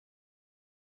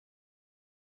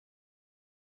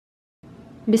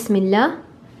بسم الله.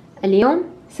 اليوم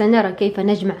سنرى كيف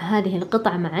نجمع هذه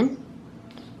القطعة معا،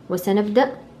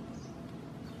 وسنبدأ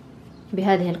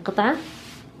بهذه القطعة.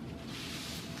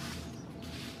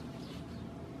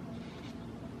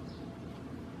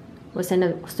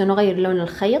 وسنغير لون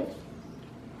الخيط،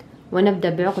 ونبدأ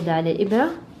بعقدة على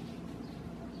الإبرة،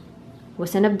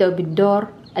 وسنبدأ بالدور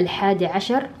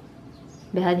 11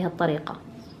 بهذه الطريقة.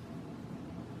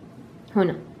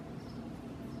 هنا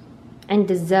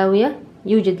عند الزاوية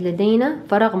يوجد لدينا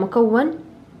فراغ مكون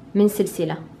من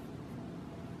سلسلة،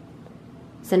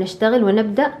 سنشتغل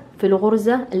ونبدأ في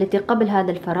الغرزة التي قبل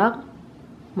هذا الفراغ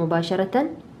مباشرة،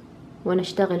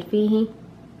 ونشتغل فيه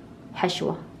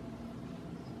حشوة.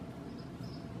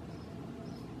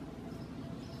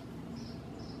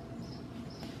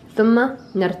 ثم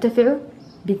نرتفع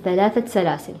ب3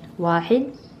 سلاسل، 1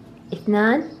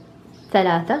 2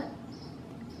 3.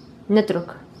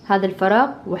 نترك هذا الفراغ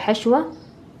وحشوة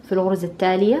في الغرزة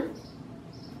التالية،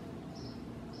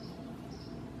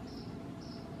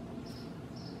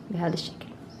 بهذا الشكل.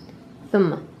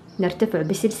 ثم نرتفع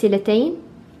بسلسلتين،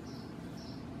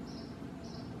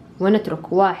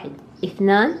 ونترك 1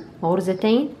 2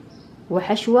 غرزتين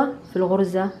وحشوة في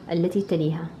الغرزة التي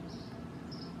تليها.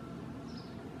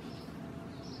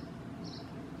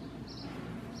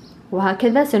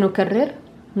 وهكذا سنكرر.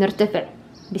 نرتفع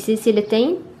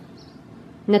بسلسلتين،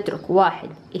 نترك 1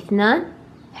 2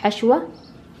 حشوة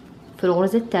في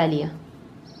الغرزة التالية.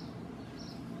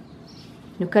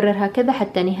 نكرر هكذا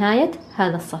حتى نهاية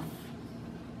هذا الصف.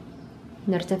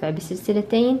 نرتفع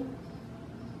بسلسلتين،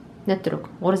 نترك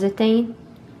غرزتين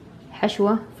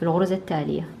حشوة في الغرزة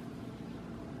التالية.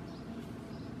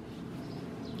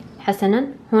 حسنا،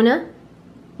 هنا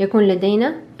يكون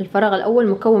لدينا الفراغ الأول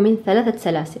مكون من 3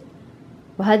 سلاسل،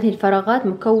 وهذه الفراغات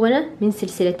مكونة من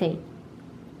سلسلتين،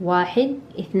 1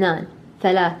 2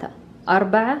 3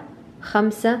 4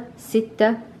 5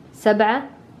 6 7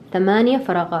 8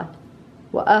 فراغات،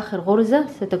 وآخر غرزة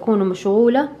ستكون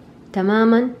مشغولة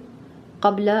تماما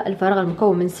قبل الفراغ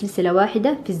المكون من سلسلة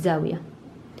واحدة في الزاوية.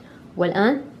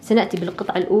 والآن سنأتي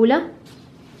بالقطعة الأولى،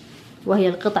 وهي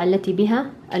القطعة التي بها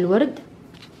الورد،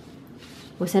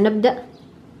 وسنبدأ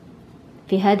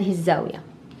في هذه الزاوية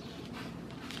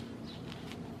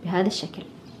بهذا الشكل.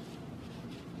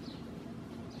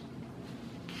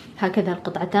 هكذا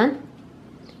القطعتان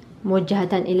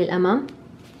موجهتان إلى الأمام.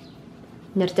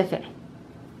 نرتفع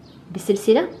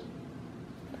بسلسلة،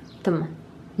 ثم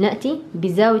نأتي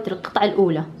بزاوية القطعة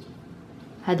الأولى.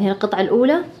 هذه القطعة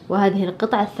الأولى وهذه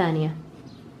القطعة الثانية.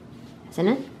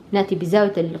 حسنا، نأتي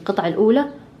بزاوية القطعة الأولى،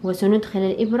 وسندخل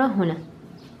الإبرة هنا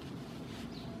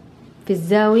في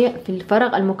الزاوية، في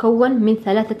الفراغ المكون من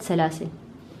 3 سلاسل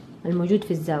الموجود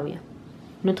في الزاوية.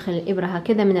 ندخل الإبرة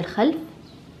هكذا من الخلف،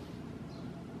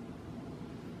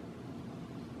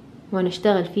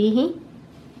 ونشتغل فيه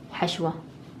حشوة.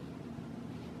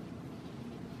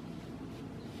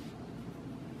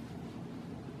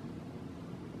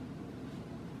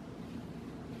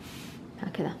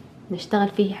 هكذا نشتغل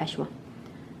فيه حشوة،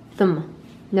 ثم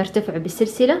نرتفع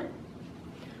بالسلسلة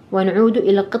ونعود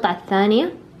إلى القطعة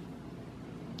الثانية،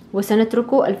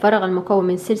 وسنترك الفراغ المكون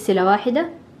من سلسلة واحدة،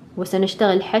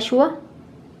 وسنشتغل حشوة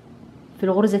في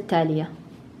الغرزة التالية.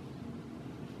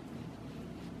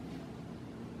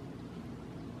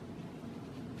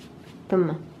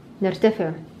 ثم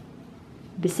نرتفع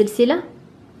بالسلسلة،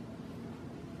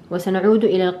 وسنعود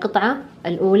إلى القطعة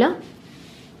الأولى،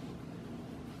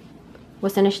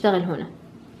 وسنشتغل هنا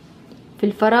في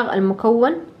الفراغ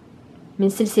المكون من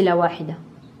سلسلة واحدة،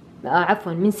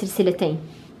 عفوا من سلسلتين.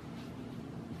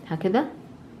 هكذا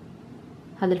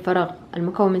هذا الفراغ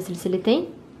المكون من سلسلتين،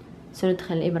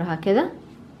 سندخل الإبرة هكذا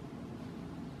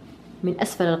من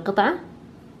أسفل القطعة،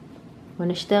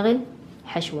 ونشتغل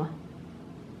حشوة.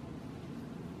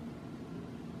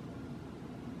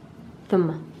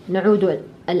 ثم نعود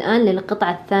الآن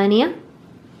للقطعة الثانية،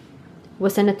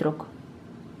 وسنترك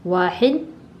 1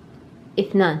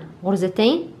 2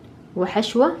 غرزتين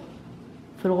وحشوة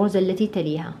في الغرزة التي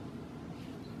تليها.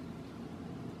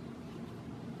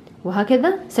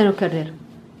 وهكذا سنكرر.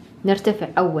 نرتفع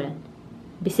أولا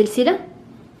بسلسلة،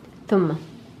 ثم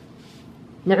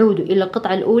نعود إلى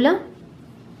القطعة الأولى،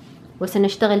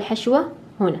 وسنشتغل حشوة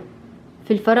هنا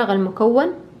في الفراغ المكون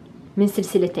من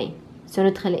سلسلتين.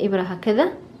 سندخل الإبرة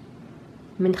هكذا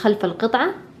من خلف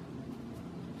القطعة،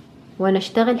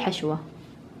 ونشتغل حشوة.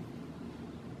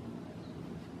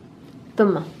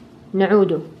 ثم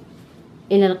نعود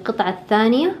إلى القطعة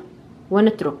الثانية،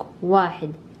 ونترك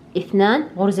 1 2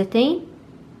 غرزتين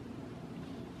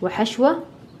وحشوة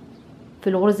في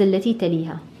الغرزة التي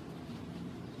تليها.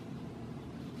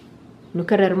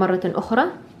 نكرر مرة أخرى.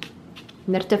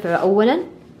 نرتفع أولا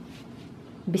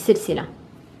بسلسلة،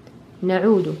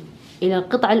 نعود إلى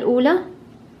القطعة الأولى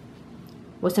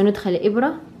وسندخل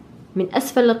الإبرة من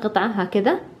أسفل القطعة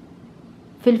هكذا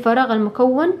في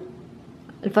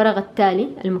الفراغ التالي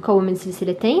المكون من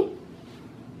سلسلتين،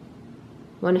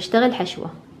 ونشتغل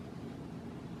حشوة،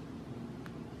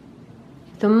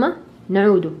 ثم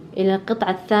نعود إلى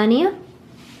القطعة الثانية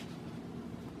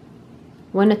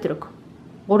ونترك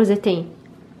غرزتين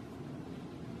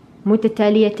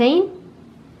متتاليتين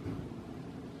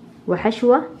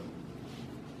وحشوة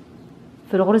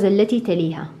في الغرزة التي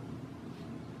تليها.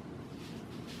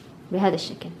 بهذا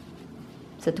الشكل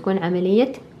ستكون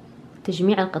عملية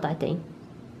تجميع القطعتين.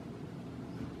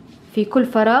 في كل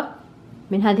فراغ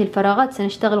من هذه الفراغات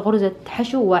سنشتغل غرزة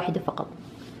حشو واحدة فقط.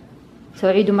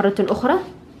 سأعيد مرة أخرى،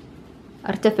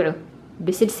 أرتفع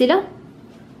بسلسلة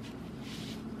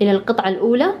إلى القطعة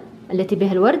الأولى التي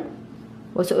بها الورد،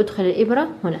 وسأدخل الإبرة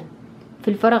هنا في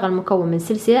الفراغ المكون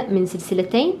من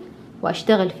سلسلتين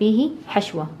وأشتغل فيه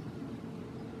حشوة،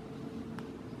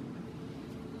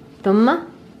 ثم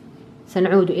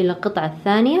سنعود إلى القطعة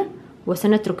الثانية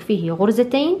وسنترك فيه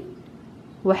غرزتين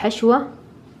وحشوة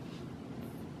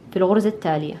في الغرزة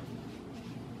التالية،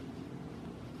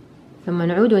 ثم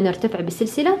نعود ونرتفع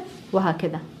بالسلسلة،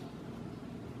 وهكذا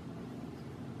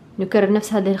نكرر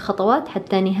نفس هذه الخطوات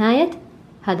حتى نهاية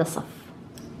هذا الصف.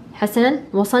 حسنا،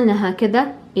 وصلنا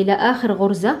هكذا إلى آخر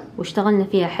غرزة واشتغلنا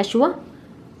فيها حشوة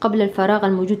قبل الفراغ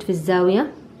الموجود في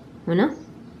الزاوية هنا.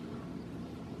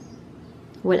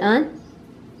 والآن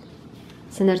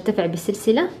سنرتفع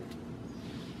بالسلسلة،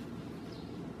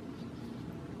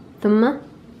 ثم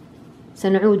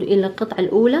سنعود إلى القطعة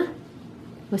الأولى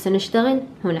وسنشتغل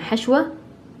هنا حشوة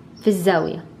في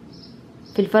الزاوية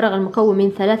في الفراغ المكون من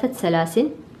 3 سلاسل.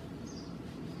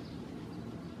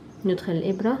 ندخل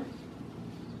الإبرة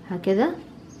هكذا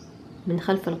من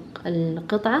خلف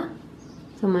القطعة،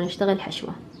 ثم نشتغل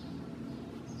حشوة،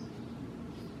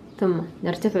 ثم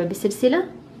نرتفع بالسلسلة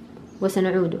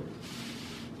وسنعود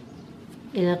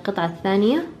إلى القطعة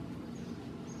الثانية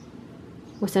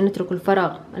وسنترك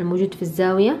الفراغ الموجود في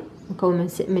الزاوية مكون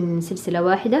من سلسلة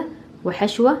واحدة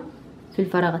وحشوة في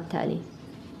الفراغ التالي،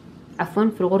 عفوا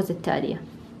في الغرزة التالية.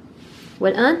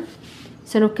 والآن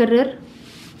سنكرر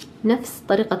نفس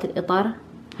طريقة الإطار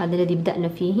هذا الذي بدأنا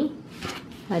فيه.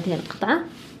 هذه القطعة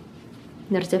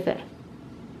نرتفع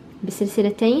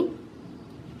بسلسلتين،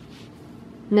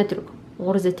 نترك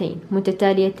غرزتين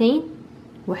متتاليتين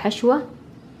وحشوة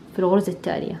في الغرزة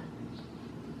التالية،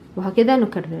 وهكذا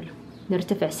نكرر.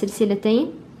 نرتفع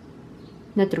سلسلتين،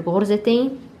 نترك غرزتين،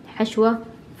 حشوة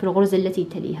في الغرزة التي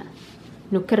تليها،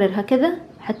 نكرر هكذا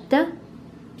حتى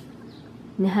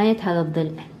نهاية هذا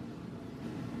الضلع.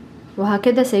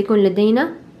 وهكذا سيكون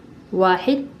لدينا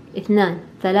 1 2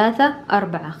 3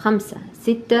 4 5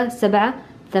 6 7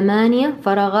 8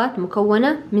 فراغات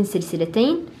مكونة من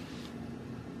سلسلتين،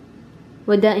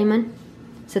 ودائما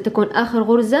ستكون آخر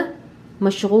غرزة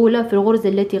مشغولة في الغرزة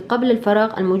التي قبل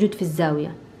الفراغ الموجود في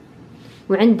الزاوية.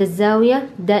 وعند الزاوية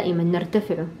دائما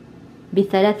نرتفع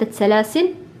ب3 سلاسل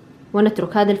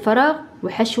ونترك هذا الفراغ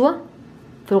وحشوة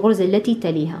في الغرزة التي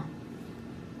تليها،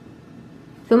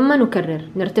 ثم نكرر.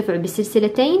 نرتفع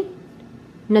بسلسلتين،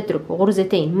 نترك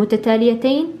غرزتين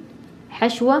متتاليتين،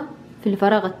 حشوة في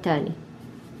الفراغ التالي،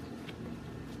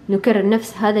 نكرر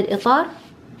نفس هذا الإطار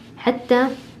حتى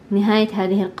نهاية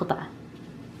هذه القطعة.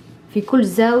 في كل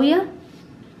زاوية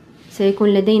سيكون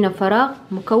لدينا فراغ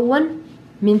مكون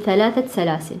من 3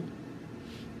 سلاسل.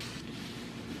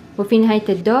 وفي نهاية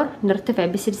الدور نرتفع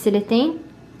بسلسلتين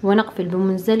ونقفل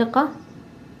بمنزلقة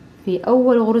في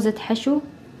أول غرزة حشو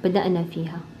بدأنا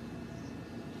فيها،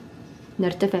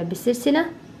 نرتفع بالسلسلة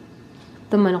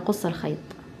ثم نقص الخيط.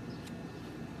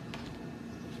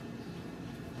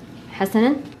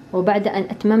 حسنا، وبعد أن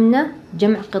أتممنا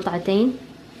جمع قطعتين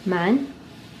معا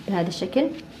بهذا الشكل،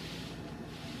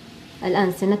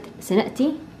 الآن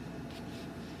سنأتي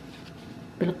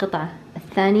بالقطعة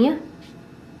الثانية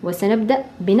وسنبدأ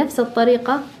بنفس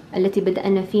الطريقة التي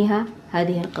بدأنا فيها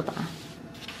هذه القطعة.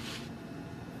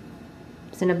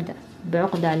 سنبدأ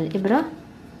بعقدة على الإبرة،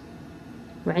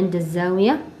 وعند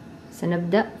الزاوية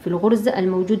سنبدأ في الغرزة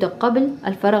الموجودة قبل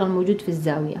الفراغ الموجود في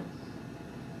الزاوية.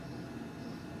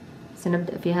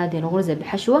 سنبدأ في هذه الغرزة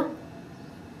بحشوة،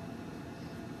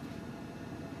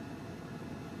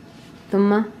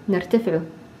 ثم نرتفع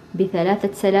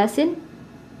ب3 سلاسل،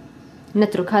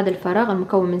 نترك هذا الفراغ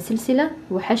المكون من سلسلة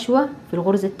وحشوة في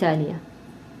الغرزة التالية،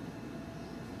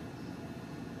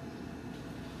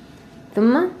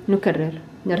 ثم نكرر.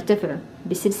 نرتفع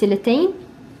بسلسلتين،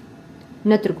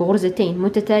 نترك غرزتين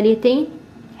متتاليتين،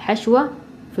 حشوة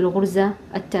في الغرزة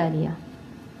التالية،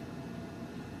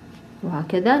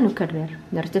 وهكذا نكرر.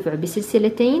 نرتفع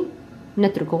بسلسلتين،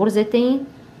 نترك غرزتين،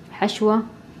 حشوة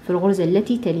في الغرزة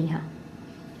التي تليها.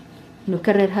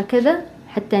 نكرر هكذا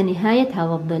حتى نهاية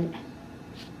هذا الضلع.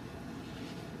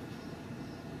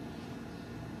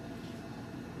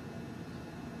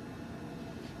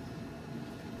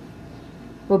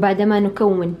 وبعدما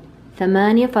نكون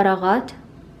 8 فراغات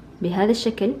بهذا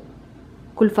الشكل،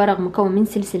 كل فراغ مكون من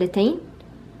سلسلتين،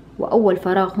 وأول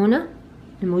فراغ هنا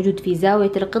الموجود في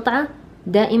زاوية القطعة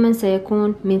دائما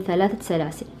سيكون من 3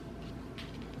 سلاسل.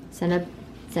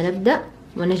 سنبدأ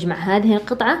ونجمع هذه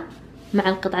القطعة مع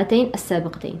القطعتين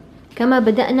السابقتين، كما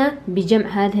بدأنا بجمع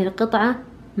هذه القطعة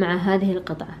مع هذه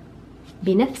القطعة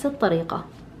بنفس الطريقة.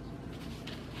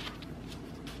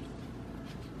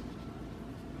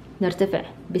 نرتفع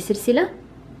بسلسلة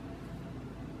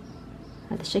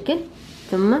هذا الشكل،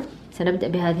 ثم سنبدأ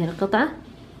بهذه القطعة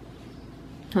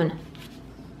هنا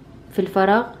في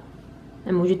الفراغ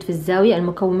الموجود في الزاوية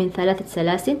المكون من 3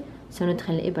 سلاسل.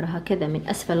 سندخل الإبرة هكذا من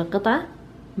أسفل القطعة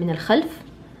من الخلف،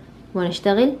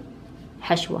 ونشتغل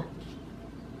حشوة،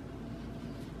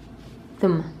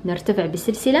 ثم نرتفع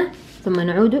بسلسلة، ثم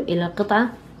نعود إلى القطعة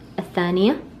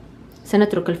الثانية.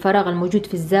 سنترك الفراغ الموجود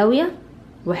في الزاوية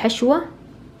وحشوة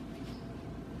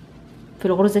في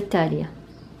الغرزة التالية.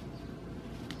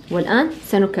 والآن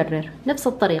سنكرر نفس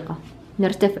الطريقة،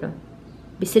 نرتفع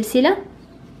بسلسلة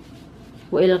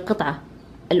وإلى القطعة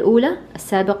الأولى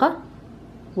السابقة،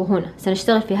 وهنا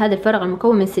سنشتغل في هذا الفراغ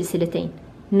المكون من سلسلتين.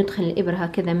 ندخل الإبرة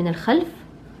هكذا من الخلف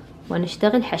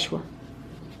ونشتغل حشوة،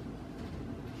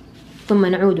 ثم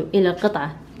نعود إلى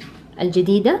القطعة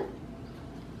الجديدة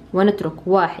ونترك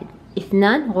 1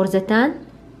 2 غرزتان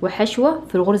وحشوة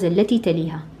في الغرزة التي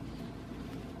تليها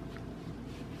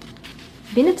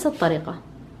بنفس الطريقة،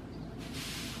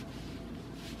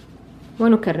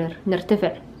 ونكرر.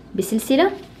 نرتفع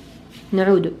بسلسلة،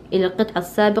 نعود إلى القطعة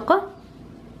السابقة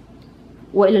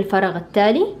وإلى الفراغ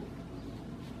التالي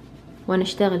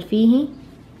ونشتغل فيه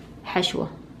حشوة.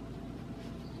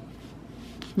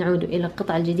 نعود إلى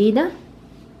القطعة الجديدة،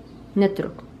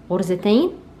 نترك غرزتين،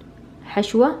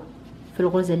 حشوة في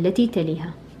الغرزة التي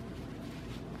تليها.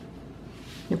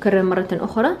 نكرر مرة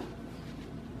أخرى.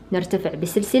 نرتفع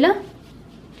بسلسلة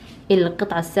إلى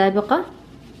القطعة السابقة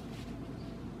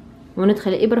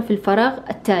وندخل الإبرة في الفراغ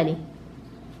التالي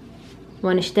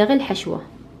ونشتغل حشوة،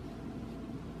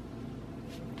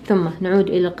 ثم نعود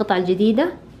إلى القطعة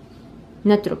الجديدة،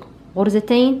 نترك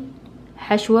غرزتين،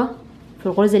 حشوة في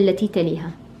الغرزة التي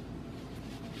تليها.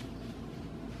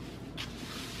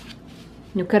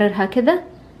 نكرر هكذا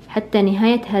حتى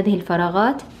نهاية هذه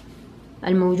الفراغات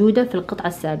الموجودة في القطعة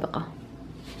السابقة.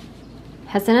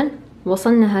 حسنا،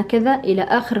 وصلنا هكذا إلى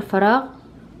آخر فراغ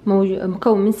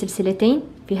مكون من سلسلتين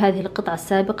في هذه القطعة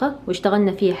السابقة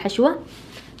واشتغلنا فيها حشوة،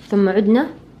 ثم عدنا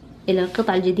إلى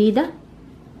القطعة الجديدة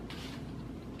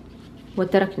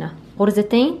وتركنا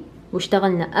غرزتين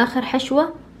واشتغلنا آخر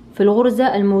حشوة في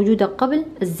الغرزة الموجودة قبل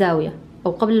الزاوية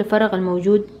أو قبل الفراغ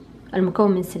الموجود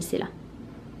المكون من سلسلة.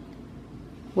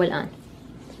 والآن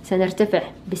سنرتفع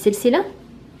بسلسلة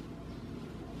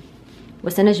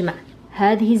وسنجمع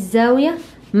هذه الزاوية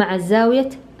مع زاوية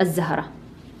الزهرة،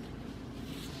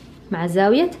 مع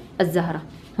زاوية الزهرة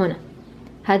هنا.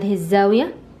 هذه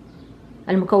الزاوية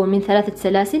المكون من 3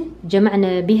 سلاسل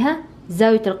جمعنا بها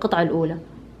زاوية القطعة الأولى،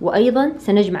 وأيضا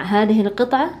سنجمع هذه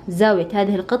القطعة، زاوية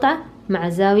هذه القطعة مع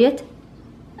زاوية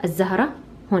الزهرة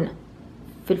هنا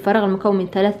في الفراغ المكون من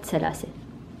 3 سلاسل.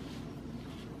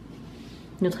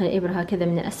 ندخل الإبرة هكذا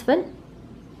من الأسفل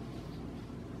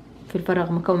في الفراغ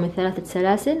المكون من 3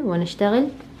 سلاسل ونشتغل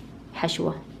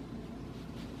حشوة،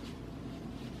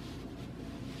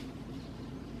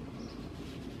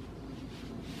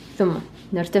 ثم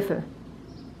نرتفع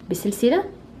بسلسلة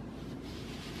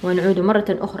ونعود مرة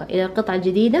أخرى إلى القطعة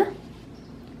الجديدة،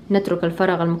 نترك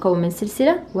الفراغ المكون من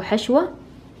سلسلة وحشوة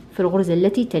في الغرزة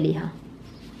التي تليها.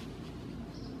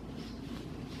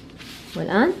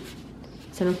 والآن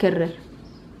سنكرر،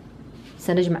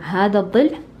 سنجمع هذا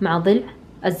الضلع مع ضلع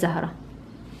الزهرة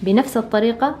بنفس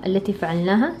الطريقة التي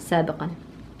فعلناها سابقا.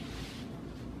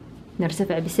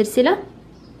 نرتفع بسلسلة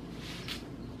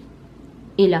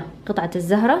إلى قطعة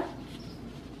الزهرة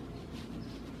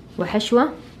وحشوة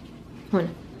هنا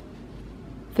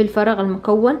في الفراغ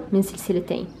المكون من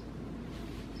سلسلتين،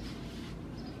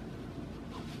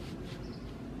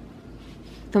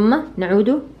 ثم نعود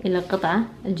إلى القطعة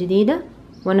الجديدة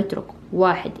ونترك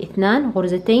 1 2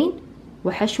 غرزتين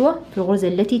وحشوة في الغرزة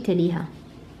التي تليها،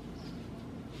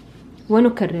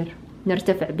 ونكرر.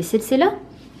 نرتفع بسلسلة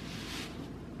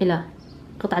إلى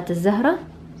قطعة الزهرة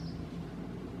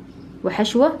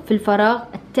وحشوة في الفراغ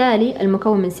التالي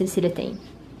المكون من سلسلتين،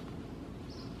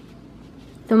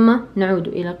 ثم نعود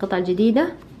إلى القطعة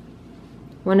الجديدة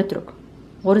ونترك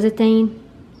غرزتين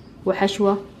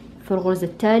وحشوة في الغرزة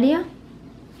التالية،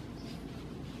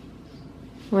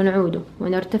 ونعود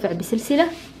ونرتفع بسلسلة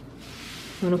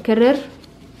ونكرر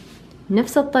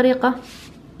نفس الطريقة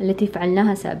التي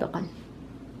فعلناها سابقا.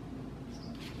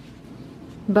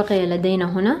 بقي لدينا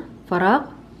هنا فراغ،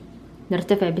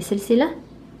 نرتفع بسلسلة،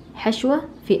 حشوة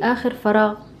في آخر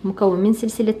فراغ مكون من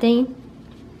سلسلتين،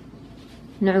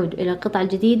 نعود إلى القطعة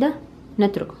الجديدة،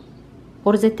 نترك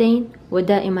غرزتين،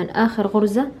 ودائما آخر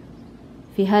غرزة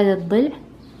في هذا الضلع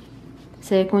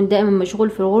سيكون دائما مشغول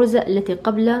في الغرزة التي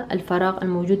قبل الفراغ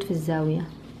الموجود في الزاوية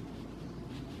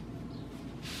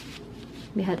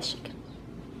بهذا الشكل.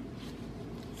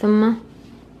 ثم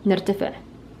نرتفع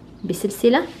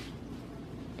بسلسلة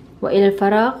وإلى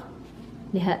الفراغ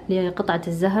لقطعة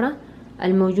الزهرة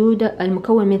الموجودة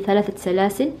المكون من 3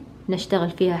 سلاسل نشتغل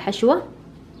فيها حشوة،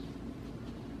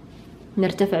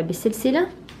 نرتفع بالسلسلة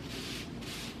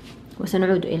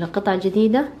وسنعود إلى القطعة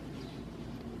الجديدة،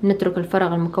 نترك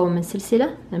الفراغ المكون من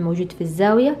سلسلة الموجود في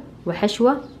الزاوية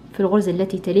وحشوة في الغرزة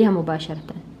التي تليها مباشرة،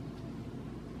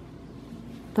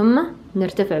 ثم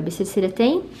نرتفع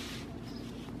بسلسلتين،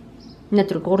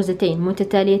 نترك غرزتين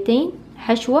متتاليتين،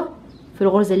 حشوة في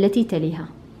الغرزة التي تليها،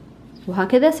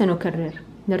 وهكذا سنكرر.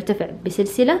 نرتفع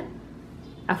بسلسلة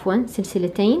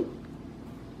سلسلتين،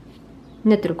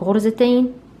 نترك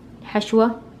غرزتين،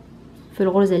 حشوة في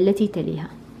الغرزة التي تليها،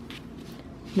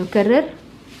 نكرر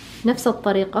نفس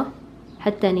الطريقة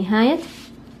حتى نهاية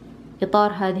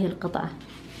إطار هذه القطعة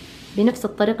بنفس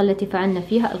الطريقة التي فعلنا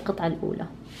فيها القطعة الأولى.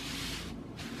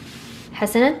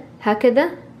 حسنا، هكذا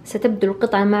ستبدو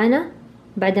القطعة معنا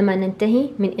بعدما ننتهي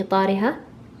من إطارها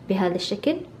بهذا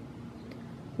الشكل.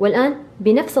 والآن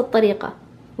بنفس الطريقة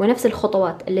ونفس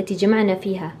الخطوات التي جمعنا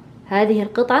فيها هذه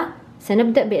القطعة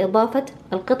سنبدأ بإضافة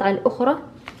القطعة الأخرى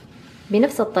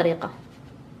بنفس الطريقة.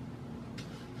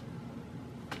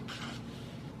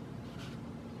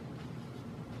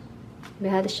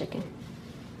 بهذا الشكل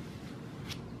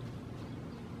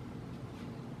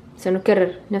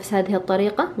سنكرر نفس هذه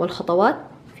الطريقة والخطوات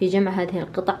في جمع هذه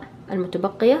القطع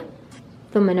المتبقية،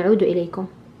 ثم نعود إليكم.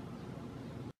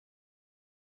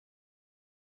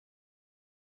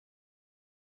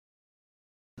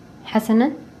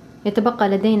 حسنا، يتبقى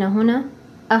لدينا هنا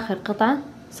آخر قطعة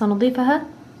سنضيفها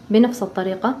بنفس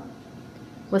الطريقة،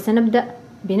 وسنبدأ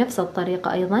بنفس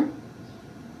الطريقة أيضا،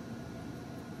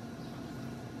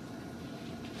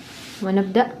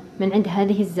 ونبدأ من عند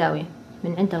هذه الزاوية،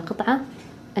 من عند القطعة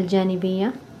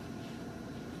الجانبية،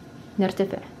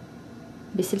 نرتفع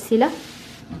بسلسلة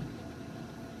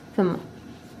ثم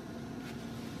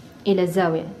إلى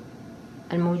الزاوية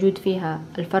الموجود فيها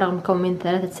الفراغ المكون من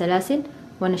 3 سلاسل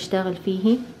ونشتغل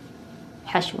فيه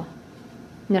حشوة،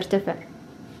 نرتفع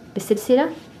بالسلسلة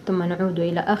ثم نعود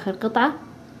إلى آخر قطعة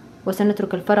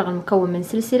وسنترك الفراغ المكون من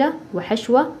سلسلة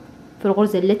وحشوة في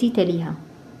الغرزة التي تليها،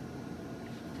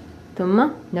 ثم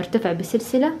نرتفع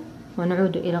بسلسلة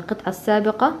ونعود إلى القطعة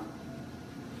السابقة،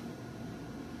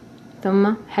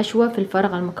 ثم حشوة في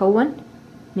الفراغ المكون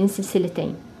من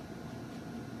سلسلتين،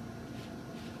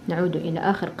 نعود إلى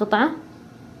آخر قطعة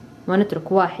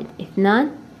ونترك 1 2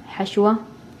 حشوة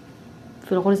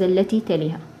في الغرزة التي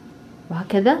تليها،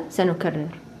 وهكذا سنكرر.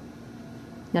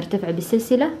 نرتفع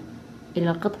بالسلسلة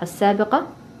إلى القطعة السابقة،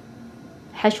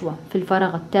 حشوة في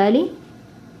الفراغ التالي،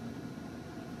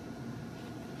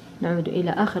 نعود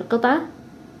إلى آخر قطعة،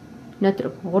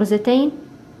 نترك غرزتين،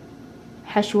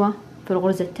 حشوة في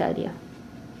الغرزة التالية،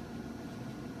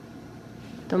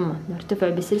 ثم نرتفع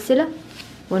بسلسلة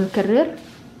ونكرر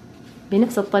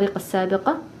بنفس الطريقة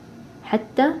السابقة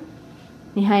حتى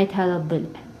نهاية هذا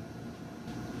الضلع.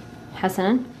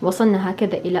 حسنا، وصلنا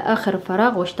هكذا إلى آخر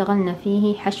فراغ واشتغلنا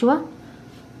فيه حشوة،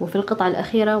 وفي القطعة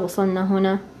الأخيرة وصلنا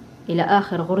هنا إلى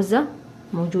آخر غرزة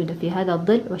موجودة في هذا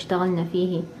الضلع واشتغلنا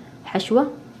فيه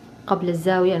حشوة قبل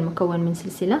الزاوية المكون من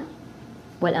سلسلة.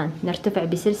 والآن نرتفع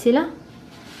بسلسلة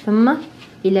ثم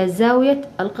إلى زاوية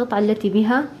القطعة التي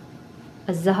بها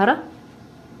الزهرة،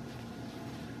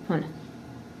 هنا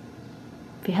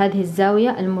في هذه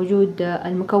الزاوية الموجود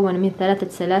المكون من 3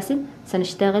 سلاسل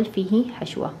سنشتغل فيه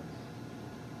حشوة.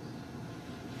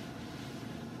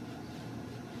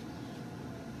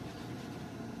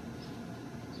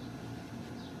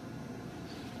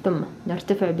 ثم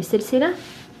نرتفع بسلسلة،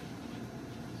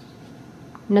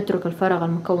 نترك الفراغ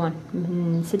المكون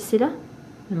من سلسلة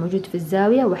الموجود في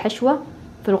الزاوية وحشوة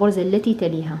في الغرزة التي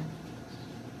تليها،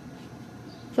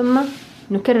 ثم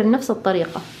نكرر نفس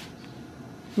الطريقة،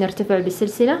 نرتفع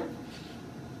بالسلسلة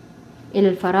إلى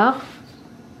الفراغ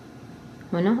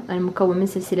هنا المكون من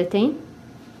سلسلتين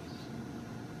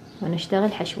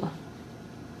ونشتغل حشوة،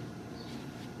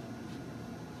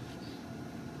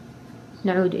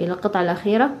 نعود إلى القطعة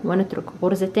الأخيرة ونترك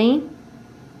غرزتين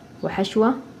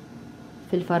وحشوة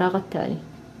في الفراغ التالي،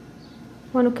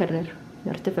 ونكرر.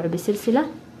 نرتفع بسلسلة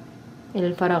إلى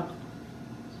الفراغ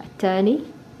التالي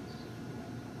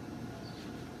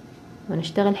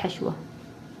ونشتغل حشوة،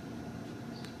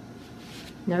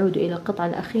 نعود إلى القطعة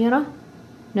الأخيرة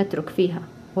نترك فيها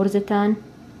غرزتان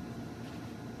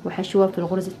وحشوة في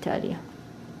الغرزة التالية،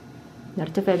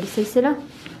 نرتفع بالسلسلة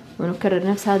ونكرر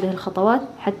نفس هذه الخطوات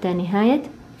حتى نهاية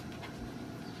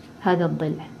هذا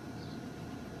الضلع.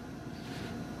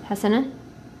 حسنا،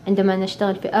 عندما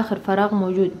نشتغل في آخر فراغ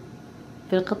موجود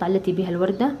في القطعة التي بها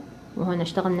الوردة، وهنا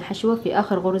اشتغلنا حشوة في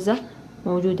آخر غرزة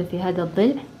موجودة في هذا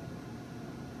الضلع،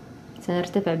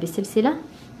 سنرتفع بالسلسلة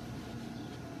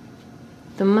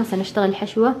ثم سنشتغل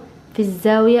حشوة في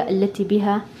الزاوية التي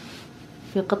بها،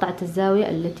 في قطعة الزاوية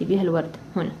التي بها الوردة،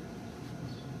 هنا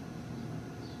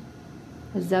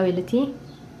الزاوية التي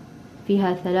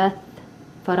فيها 3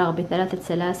 فراغ ب3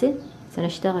 سلاسل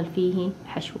سنشتغل فيه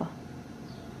حشوة.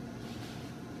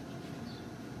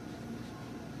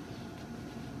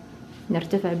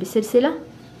 نرتفع بالسلسلة،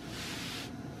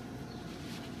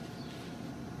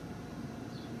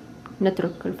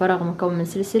 نترك الفراغ مكون من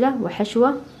سلسلة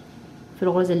وحشوة في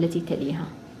الغرزة التي تليها،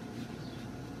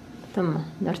 ثم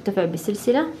نرتفع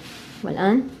بالسلسلة.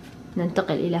 والآن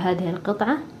ننتقل إلى هذه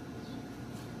القطعة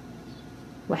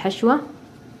وحشوة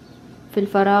في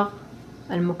الفراغ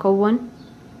المكون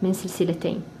من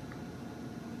سلسلتين،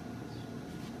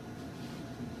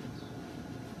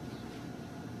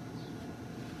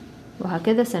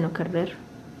 وهكذا سنكرر.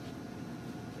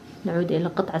 نعود إلى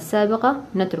القطعة السابقة،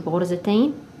 نترك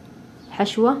غرزتين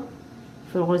حشوة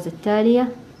في الغرزة التالية،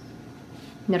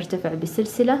 نرتفع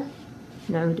بالسلسلة،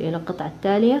 نعود إلى القطعة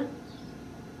التالية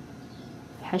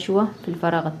حشوة في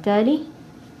الفراغ التالي،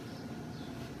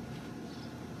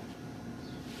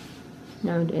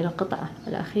 نعود إلى القطعة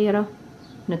الأخيرة،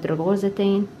 نترك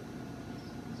غرزتين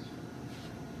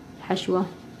حشوة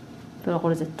في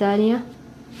الغرزة التالية،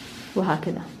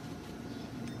 وهكذا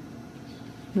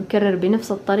نكرر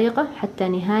بنفس الطريقة حتى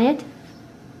نهاية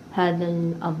هذا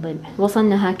الضلع.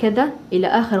 وصلنا هكذا إلى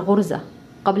آخر غرزة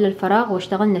قبل الفراغ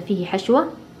واشتغلنا فيه حشوة،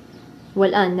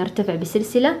 والآن نرتفع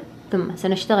بسلسلة ثم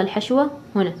سنشتغل حشوة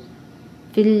هنا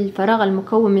في الفراغ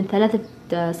المكون من 3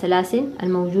 سلاسل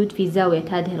الموجود في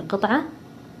زاوية هذه القطعة،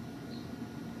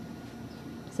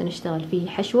 سنشتغل فيه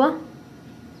حشوة،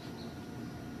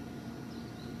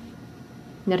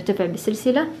 نرتفع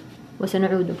بسلسلة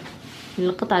وسنعود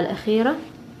للقطعة الأخيرة،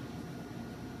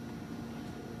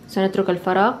 سنترك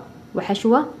الفراغ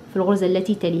وحشوة في الغرزة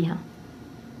التي تليها،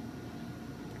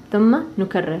 ثم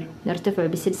نكرر. نرتفع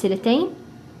بسلسلتين،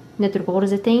 نترك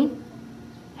غرزتين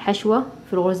حشوة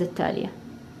في الغرزة التالية،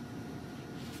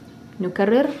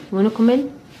 نكرر ونكمل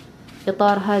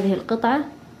إطار هذه القطعة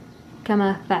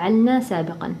كما فعلنا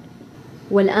سابقا.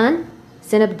 والآن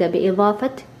سنبدأ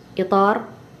بإضافة إطار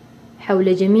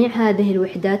حول جميع هذه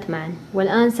الوحدات معا.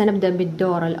 والآن سنبدأ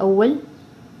بالدور الأول،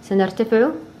 سنرتفع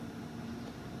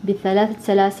ب3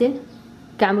 سلاسل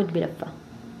كعمود بلفة،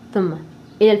 ثم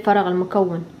إلى الفراغ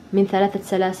المكون من 3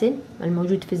 سلاسل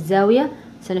الموجود في الزاوية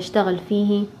سنشتغل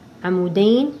فيه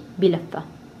عمودين بلفة،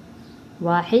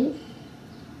 1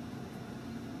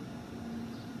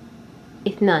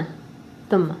 2،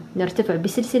 ثم نرتفع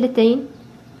بسلسلتين،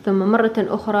 ثم مرة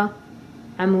أخرى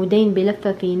عمودين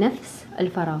بلفة في نفس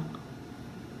الفراغ،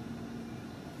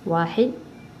 1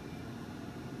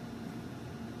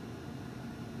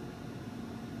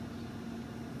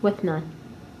 و2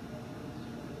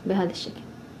 بهذا الشكل،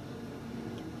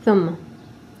 ثم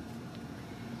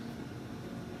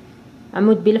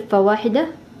عمود بلفة واحدة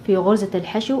في غرزة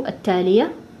الحشو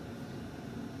التالية،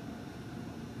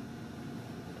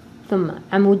 ثم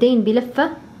عمودين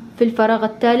بلفة في الفراغ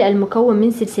التالي المكون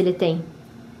من سلسلتين،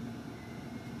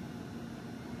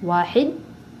 1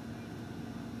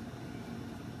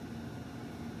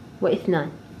 و2،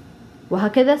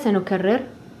 وهكذا سنكرر.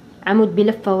 عمود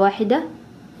بلفة واحدة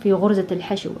في غرزة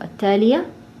الحشو التالية،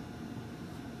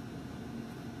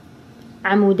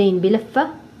 عمودين بلفة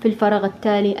في الفراغ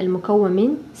التالي المكون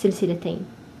من سلسلتين،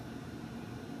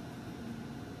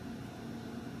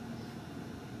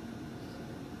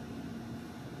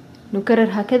 نكرر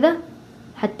هكذا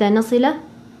حتى نصل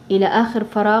إلى آخر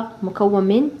فراغ مكون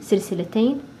من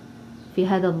سلسلتين في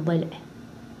هذا الضلع.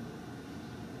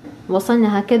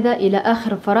 وصلنا هكذا إلى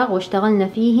آخر فراغ واشتغلنا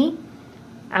فيه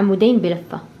عمودين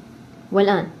بلفة.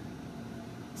 والآن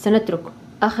سنترك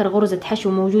آخر غرزة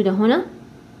حشو موجودة هنا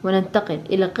وننتقل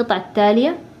إلى القطعة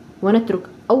التالية ونترك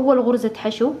أول غرزة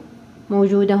حشو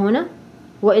موجودة هنا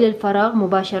وإلى الفراغ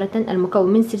مباشرة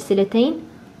المكون من سلسلتين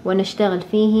ونشتغل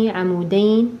فيه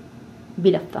عمودين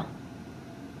بلفة.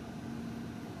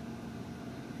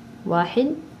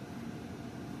 1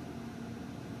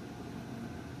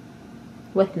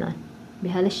 و2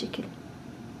 بهذا الشكل.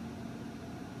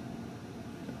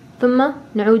 ثم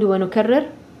نعود ونكرر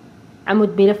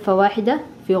عمود بلفة واحدة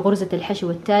في غرزة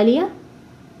الحشو التالية،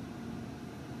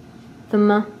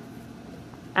 ثم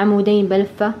عمودين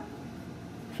بلفة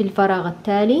في الفراغ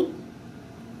التالي،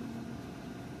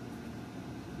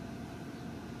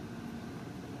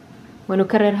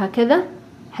 ونكرر هكذا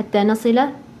حتى نصل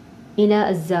إلى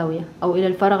الزاوية أو إلى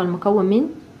الفراغ المكون من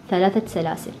 3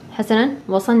 سلاسل. حسنا،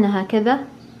 وصلنا هكذا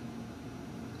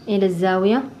إلى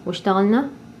الزاوية واشتغلنا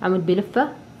عمود بلفة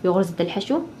في غرزة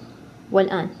الحشو.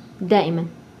 والآن دائما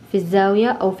في الزاوية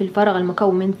أو في الفراغ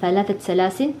المكون من 3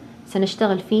 سلاسل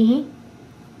سنشتغل فيه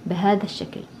بهذا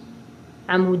الشكل: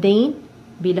 عمودين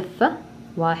بلفة،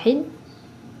 1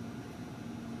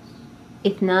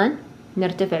 2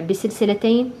 نرتفع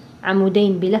بسلسلتين،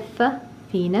 عمودين بلفة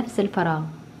في نفس الفراغ،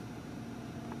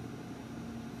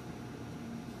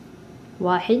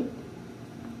 1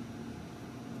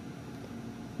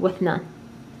 و2،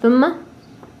 ثم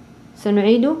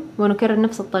سنعيد ونكرر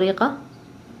نفس الطريقة: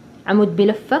 عمود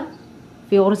بلفة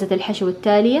في غرزة الحشو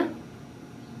التالية،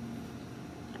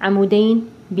 عمودين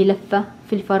بلفة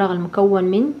في الفراغ المكون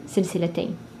من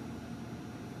سلسلتين.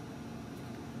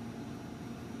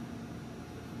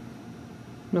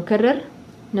 نكرر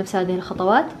نفس هذه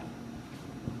الخطوات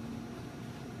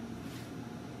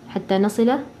حتى نصل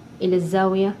إلى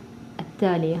الزاوية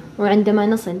التالية. وعندما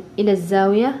نصل إلى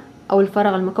الزاوية أو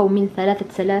الفراغ المكون من 3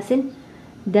 سلاسل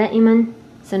دائما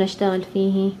سنشتغل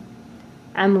فيه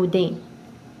عمودين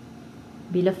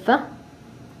بلفة،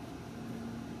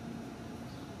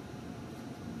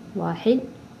 1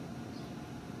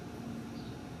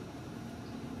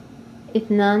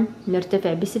 2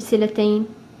 نرتفع بسلسلتين،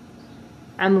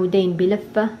 عمودين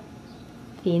بلفة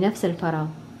في نفس الفراغ،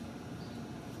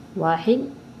 1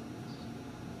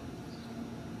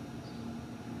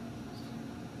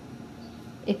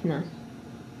 2،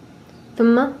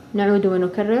 ثم نعود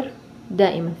ونكرر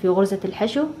دائما في غرزة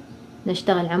الحشو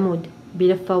نشتغل عمود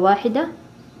بلفة واحدة،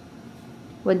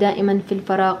 ودائما في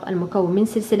الفراغ المكون من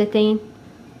سلسلتين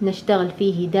نشتغل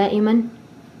فيه دائما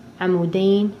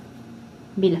عمودين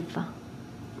بلفة.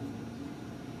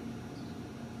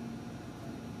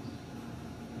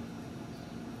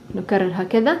 نكرر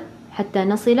هكذا حتى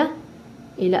نصل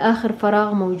إلى آخر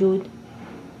فراغ موجود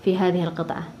في هذه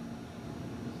القطعة.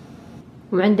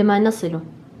 وعندما نصل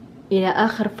إلى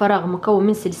آخر فراغ مكون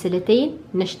من سلسلتين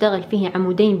نشتغل فيه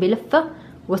عمودين بلفة،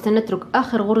 وسنترك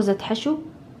آخر غرزة حشو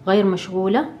غير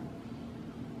مشغولة،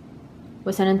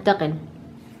 وسننتقل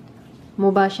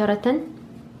مباشرة،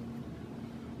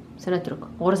 سنترك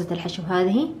غرزة الحشو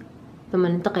هذه، ثم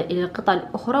ننتقل إلى القطعة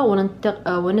الأخرى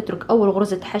ونترك أول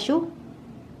غرزة حشو،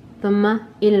 ثم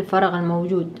إلى الفراغ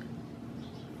الموجود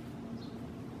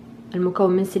المكون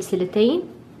من سلسلتين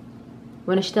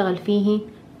ونشتغل فيه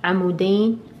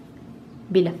عمودين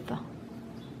بلفة،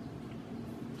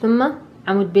 ثم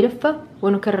عمود بلفة،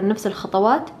 ونكرر نفس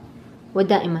الخطوات.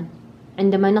 ودائما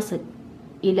عندما نصل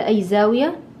إلى أي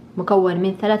زاوية مكون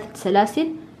من 3 سلاسل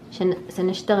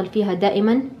سنشتغل فيها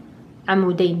دائما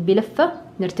عمودين بلفة،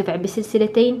 نرتفع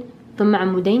بسلسلتين ثم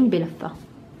عمودين بلفة.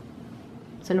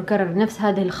 سنكرر نفس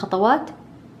هذه الخطوات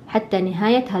حتى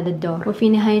نهاية هذا الدور. وفي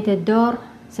نهاية الدور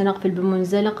سنقفل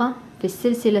بمنزلقة في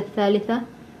السلسلة الثالثة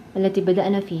التي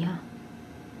بدأنا فيها،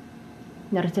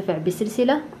 نرتفع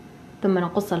بسلسلة ثم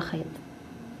نقص الخيط.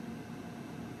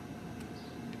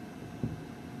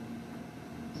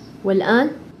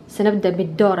 والآن سنبدأ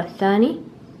بالدور الثاني،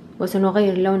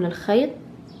 وسنغير لون الخيط،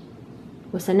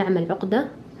 وسنعمل عقدة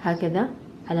هكذا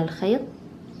على الخيط،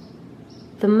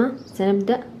 ثم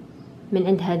سنبدأ من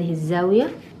عند هذه الزاوية،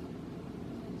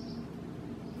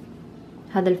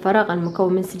 هذا الفراغ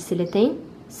المكون من سلسلتين،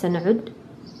 سنعد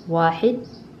 1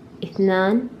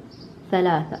 2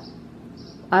 3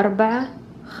 4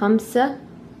 5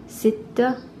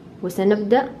 6،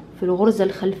 وسنبدأ في الغرزة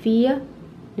الخلفية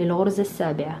للغرزة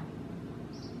السابعة.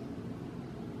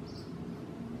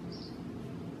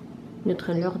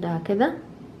 ندخل العقدة هكذا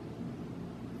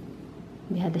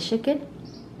بهذا الشكل،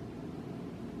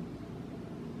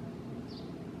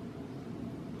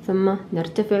 ثم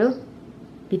نرتفع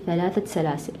ب3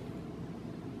 سلاسل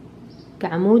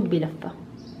كعمود بلفة،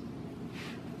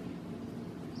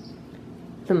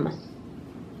 ثم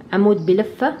عمود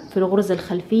بلفة في الغرزة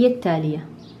الخلفية التالية،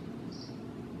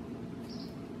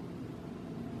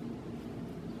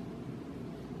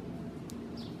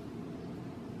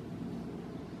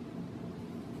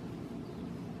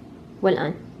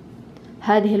 والآن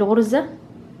هذه الغرزة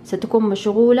ستكون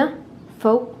مشغولة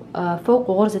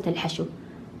فوق غرزة الحشو.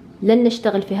 لن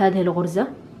نشتغل في هذه الغرزة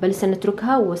بل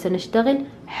سنتركها وسنشتغل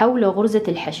حول غرزة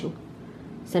الحشو.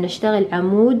 سنشتغل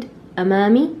عمود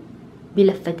أمامي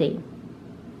بلفتين.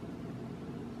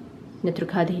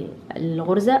 نترك هذه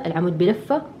الغرزة العمود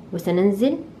بلفة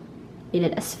وسننزل إلى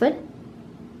الأسفل،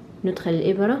 ندخل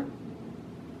الإبرة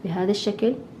بهذا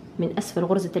الشكل من أسفل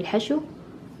غرزة الحشو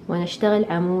ونشتغل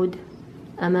عمود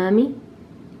أمامي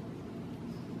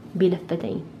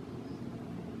بلفتين.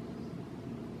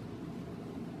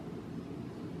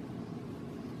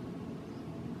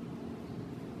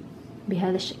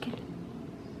 بهذا الشكل.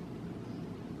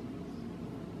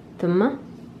 ثم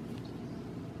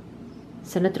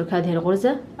سنترك هذه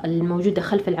الغرزة الموجودة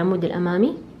خلف العمود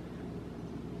الأمامي،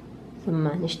 ثم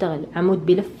نشتغل عمود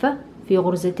بلفة في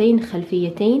غرزتين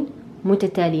خلفيتين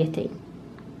متتاليتين.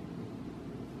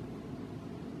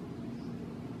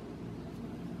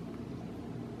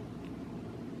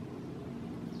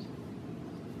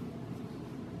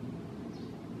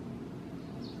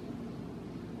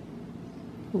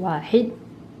 واحد،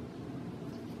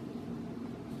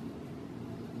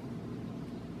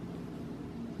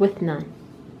 واثنان.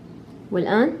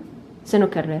 والآن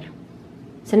سنكرر.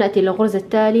 سنأتي للغرزة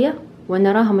التالية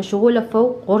ونراها مشغولة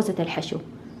فوق غرزة الحشو.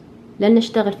 لن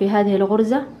نشتغل في هذه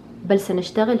الغرزة بل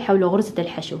سنشتغل حول غرزة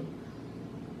الحشو.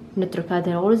 نترك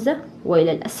هذه الغرزة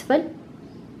وإلى الأسفل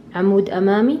عمود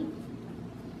أمامي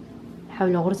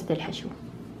حول غرزة الحشو.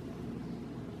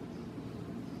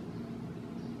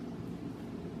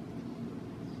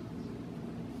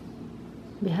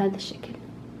 بهذا الشكل.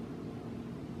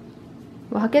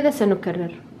 وهكذا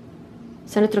سنكرر.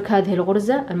 سنترك هذه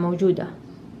الغرزة الموجودة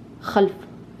خلف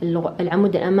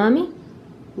العمود الأمامي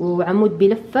وعمود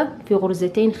بلفة في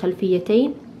غرزتين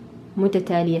خلفيتين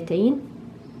متتاليتين.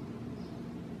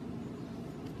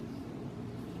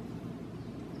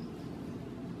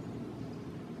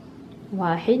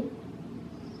 واحد،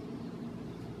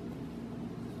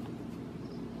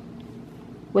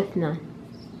 واثنان.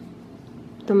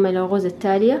 ثم للغرزة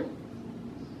التالية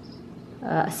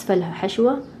أسفلها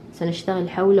حشوة، سنشتغل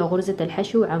حول غرزة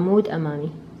الحشو عمود أمامي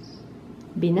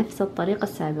بنفس الطريقة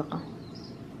السابقة.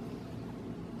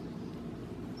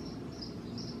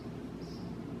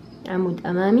 عمود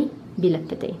أمامي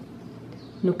بلفتين.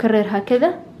 نكرر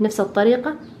هكذا نفس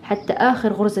الطريقة حتى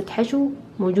آخر غرزة حشو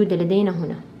موجودة لدينا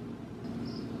هنا.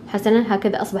 حسنا،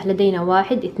 هكذا أصبح لدينا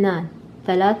 1 2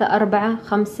 3 4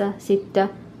 5 6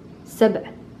 7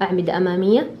 أعمدة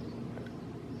أمامية.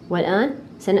 والآن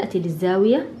سنأتي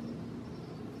للزاوية.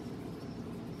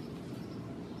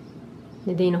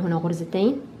 لدينا هنا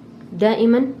غرزتين.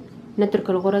 دائما نترك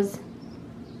الغرز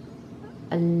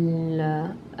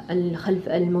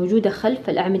الموجودة خلف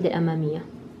الأعمدة الأمامية.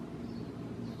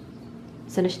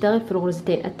 سنشتغل في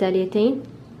الغرزتين التاليتين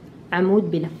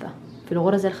عمود بلفة في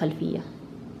الغرزة الخلفية.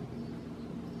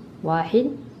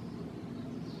 1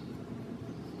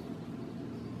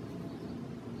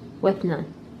 واثنان.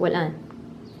 والآن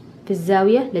في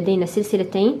الزاوية لدينا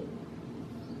سلسلتين.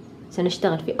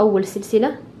 سنشتغل في أول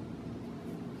سلسلة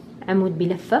عمود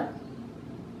بلفة،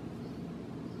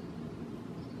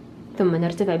 ثم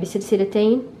نرتفع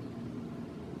بسلسلتين،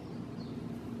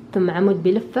 ثم عمود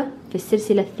بلفة في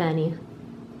السلسلة الثانية.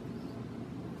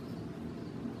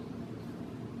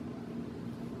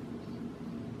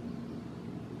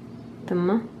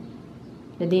 ثم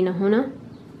لدينا هنا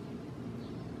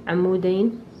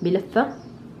عمودين بلفة.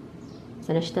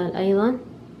 سنشتغل أيضا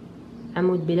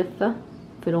عمود بلفة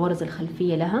في الغرز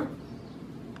الخلفية لها.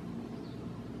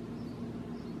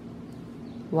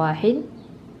 1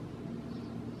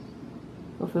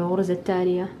 وفي الغرزة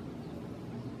التالية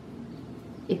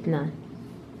 2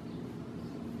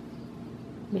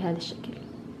 بهذا الشكل.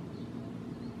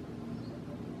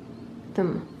 ثم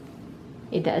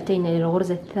إذا أتينا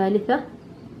للغرزة الثالثة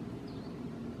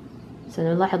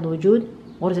سنلاحظ وجود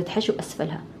غرزة حشو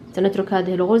أسفلها. سنترك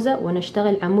هذه الغرزة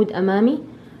ونشتغل عمود أمامي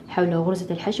حول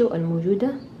غرزة الحشو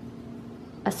الموجودة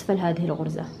أسفل هذه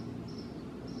الغرزة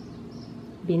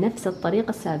بنفس الطريقة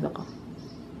السابقة.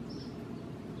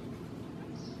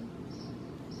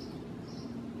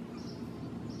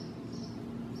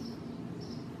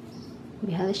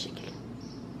 بهذا الشكل.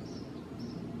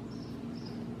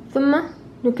 ثم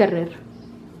نكرر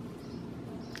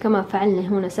كما فعلنا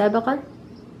هنا سابقا،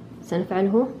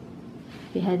 سنفعله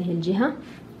في هذه الجهة.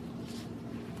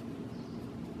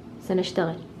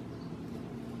 سنشتغل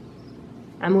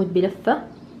عمود بلفة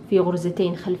في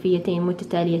غرزتين خلفيتين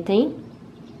متتاليتين.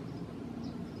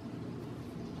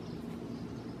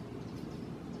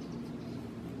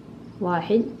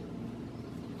 واحد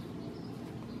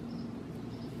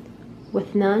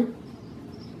واثنان.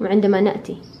 وعندما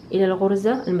نأتي إلى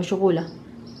الغرزة المشغولة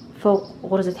فوق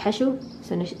غرزة حشو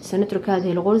سنترك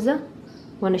هذه الغرزة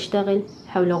ونشتغل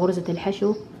حول غرزة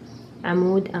الحشو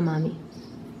عمود أمامي،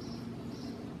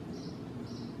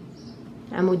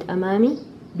 عمود أمامي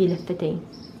بلفتين،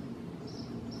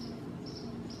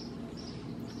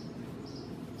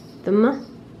 ثم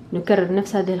نكرر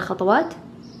نفس هذه الخطوات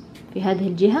في هذه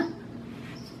الجهة.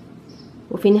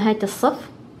 وفي نهاية الصف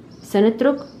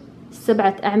سنترك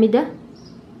 7 أعمدة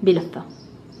بلفة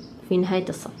في نهاية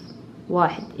الصف،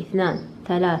 1 2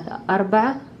 3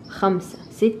 4 5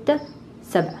 6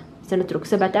 7. سنترك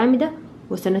 7 أعمدة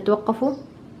وسنتوقف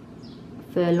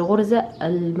في الغرزة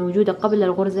الموجودة قبل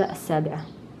الغرزة السابعة.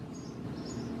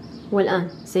 والآن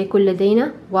سيكون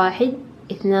لدينا 1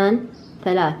 2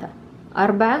 3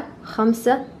 4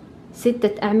 5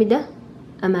 6 أعمدة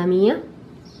أمامية.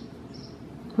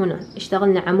 هنا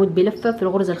اشتغلنا عمود بلفة في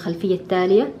الغرزة الخلفية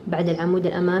التالية بعد العمود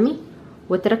الأمامي،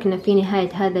 وتركنا في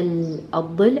نهاية هذا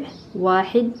الضلع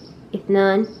 1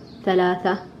 2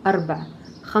 3 4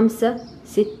 5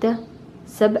 6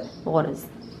 7 غرز.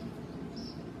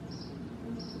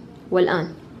 والآن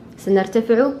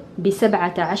سنرتفع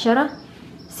ب17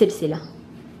 سلسلة،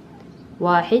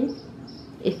 1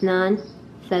 2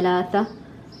 3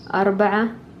 4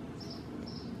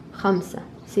 5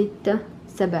 6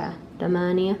 7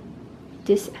 8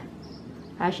 9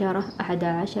 10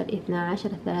 11 12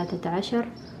 13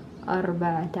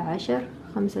 14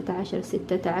 15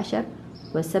 16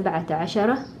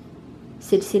 و17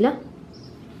 سلسلة.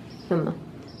 ثم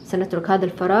سنترك هذا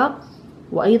الفراغ،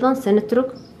 وأيضا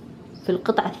سنترك في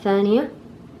القطعة الثانية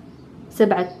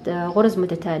 7 غرز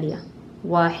متتالية،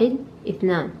 1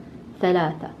 2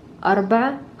 3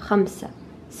 4 5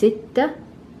 6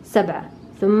 7.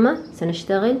 ثم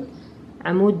سنشتغل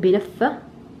عمود بلفة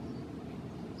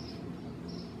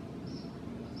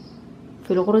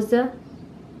في الغرزة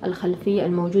الخلفية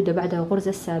الموجودة بعد الغرزة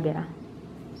السابعة.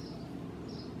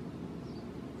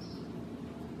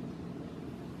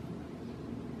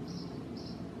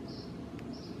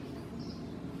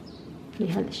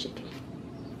 بهذا الشكل.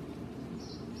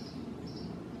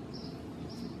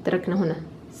 تركنا هنا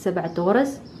 7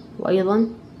 غرز، وأيضا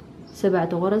 7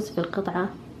 غرز في القطعة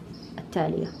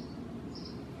التالية.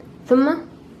 ثم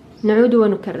نعود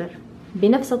ونكرر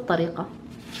بنفس الطريقة.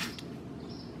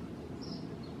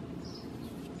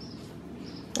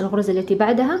 الغرزة التي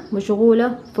بعدها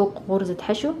مشغولة فوق غرزة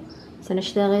حشو،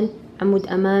 سنشتغل عمود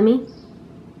أمامي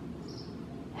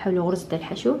حول غرزة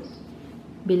الحشو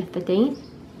بلفتين،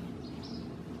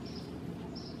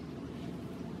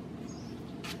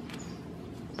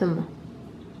 ثم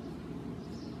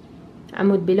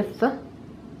عمود بلفة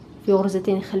في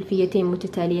غرزتين خلفيتين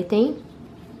متتاليتين،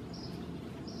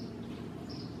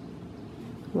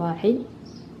 1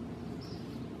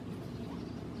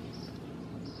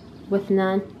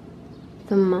 و2،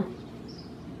 ثم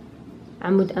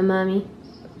عمود أمامي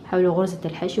حول غرزة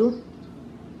الحشو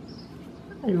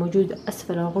الموجود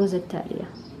أسفل الغرزة التالية.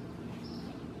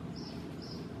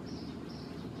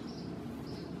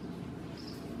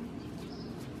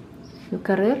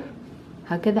 نكرر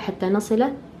هكذا حتى نصل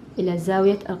إلى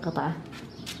زاوية القطعة.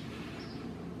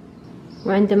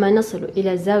 وعندما نصل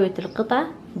إلى زاوية القطعة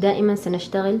دائما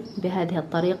سنشتغل بهذه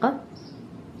الطريقة.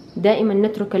 دائما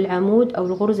نترك العمود أو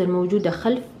الغرزة الموجودة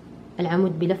خلف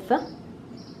العمود بلفة،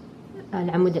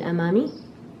 العمود الأمامي،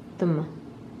 ثم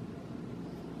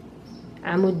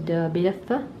عمود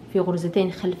بلفة في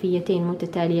غرزتين خلفيتين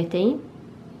متتاليتين،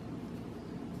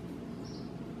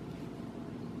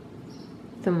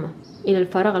 ثم إلى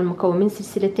الفراغ المكون من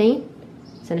سلسلتين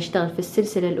سنشتغل في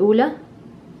السلسلة الأولى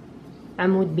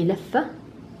عمود بلفة،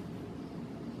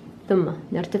 ثم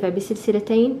نرتفع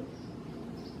بسلسلتين،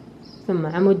 ثم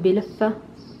عمود بلفة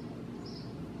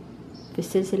في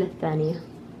السلسلة الثانية،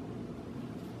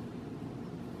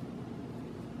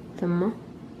 ثم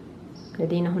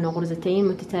لدينا هنا غرزتين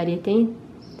متتاليتين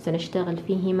سنشتغل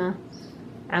فيهما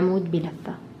عمود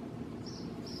بلفة.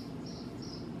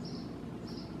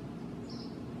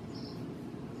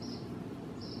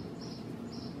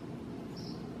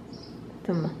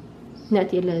 ثم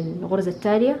نأتي إلى الغرزة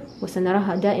التالية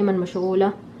وسنراها دائما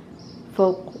مشغولة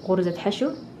فوق غرزة حشو،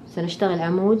 سنشتغل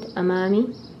عمود أمامي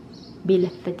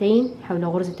بلفتين حول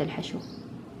غرزة الحشو،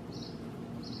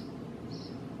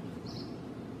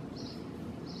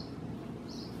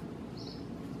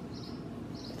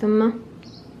 ثم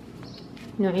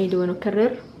نعيد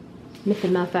ونكرر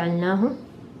مثل ما فعلناه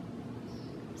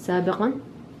سابقا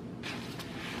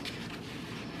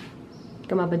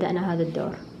كما بدأنا هذا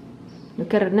الدور.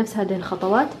 نكرر نفس هذه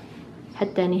الخطوات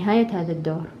حتى نهاية هذا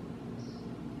الدور.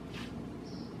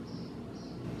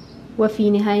 وفي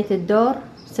نهاية الدور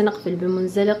سنقفل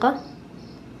بمنزلقة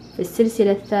في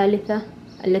السلسلة الثالثة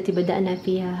التي بدأنا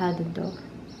فيها هذا الدور.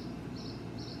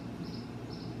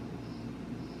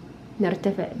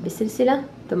 نرتفع بسلسلة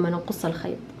ثم نقص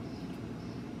الخيط.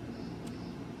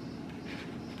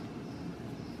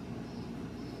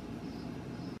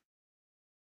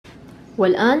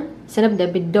 والآن سنبدأ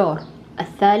بالدور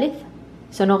الثالث.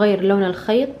 سنغير لون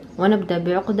الخيط ونبدأ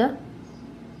بعقدة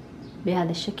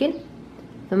بهذا الشكل،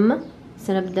 ثم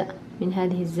سنبدأ من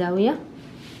هذه الزاوية.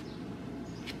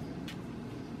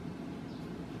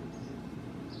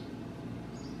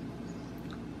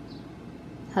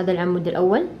 هذا العمود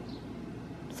الأول،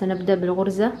 سنبدأ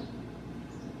بالغرزة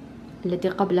التي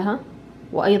قبلها،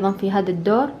 وأيضا في هذا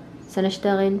الدور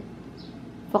سنشتغل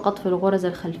فقط في الغرز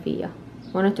الخلفية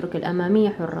ونترك الأمامية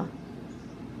حرة.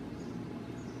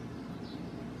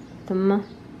 ثم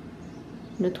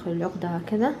ندخل العقدة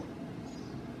هكذا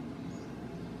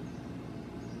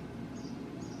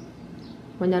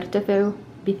ونرتفع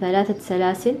ب3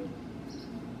 سلاسل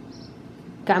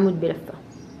كعمود بلفة،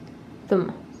 ثم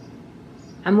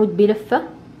عمود بلفة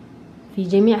في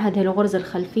جميع هذه الغرز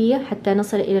الخلفية حتى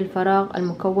نصل إلى الفراغ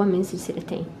المكون من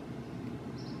سلسلتين.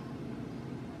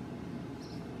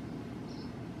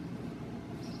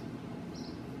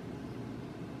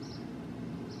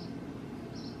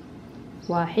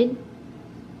 واحد،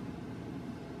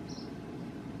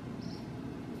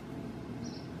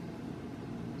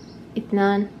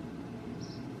 اثنان،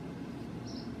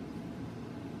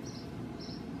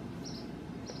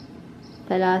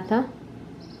 ثلاثة،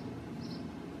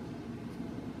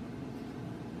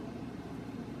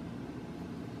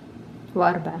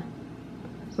 وأربعة.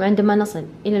 وعندما نصل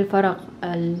إلى الفراغ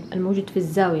الموجود في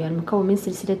الزاوية المكون من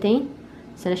سلسلتين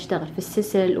سنشتغل في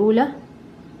السلسلة الأولى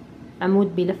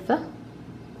عمود بلفة،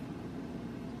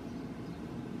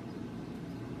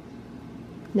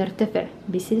 نرتفع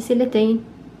بسلسلتين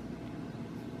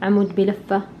عمود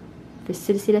بلفة في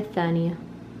السلسلة الثانية،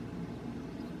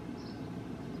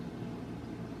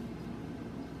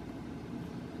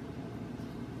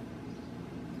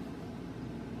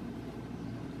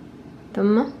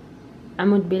 ثم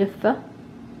عمود بلفة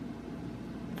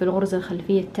في الغرزة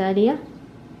الخلفية التالية،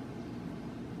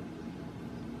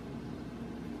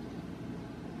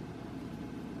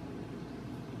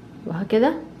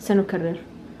 وهكذا سنكرر.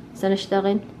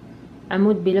 سنشتغل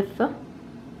عمود بلفة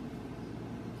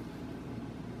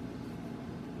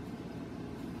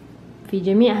في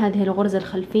جميع هذه الغرز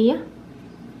الخلفية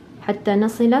حتى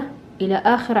نصل إلى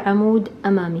آخر عمود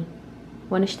أمامي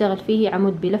ونشتغل فيه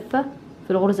عمود بلفة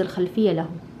في الغرزة الخلفية له.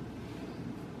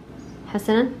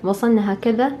 حسنا، وصلنا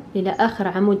هكذا إلى آخر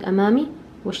عمود أمامي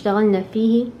واشتغلنا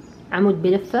فيه عمود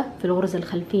بلفة في الغرزة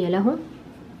الخلفية له.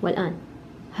 والآن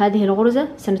هذه الغرزة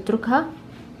سنتركها،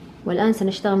 والآن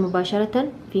سنشتغل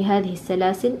مباشرة في هذه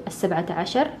السلاسل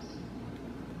 17.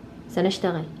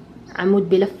 سنشتغل عمود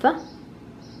بلفة،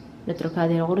 نترك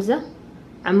هذه الغرزة،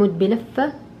 عمود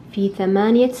بلفة في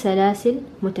 8 سلاسل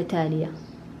متتالية،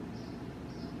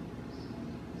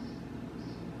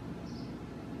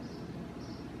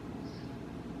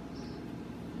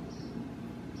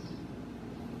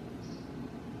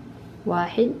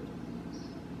 واحد،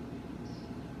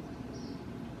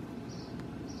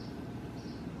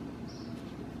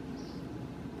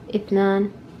 اثنان،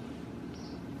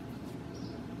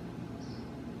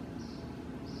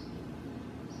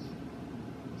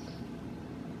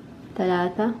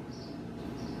 ثلاثة،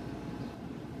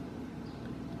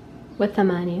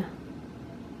 وثمانية.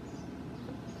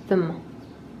 ثم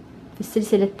في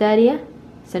السلسلة التالية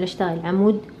سنشتغل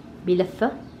عمود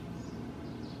بلفة،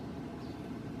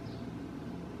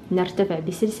 نرتفع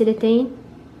بسلسلتين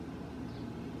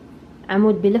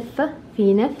عمود بلفة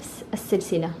في نفس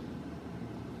السلسلة،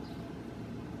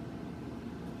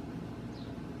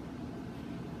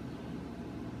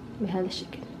 بهذا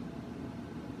الشكل،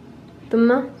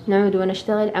 ثم نعود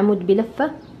ونشتغل عمود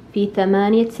بلفة في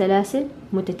 8 سلاسل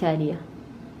متتالية،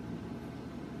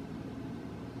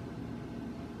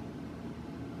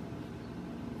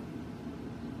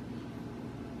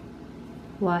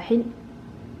 واحد،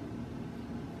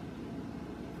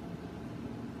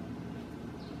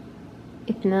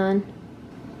 اثنان،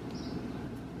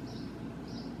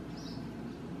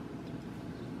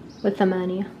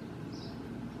 وثمانية،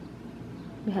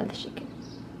 بهذا الشكل.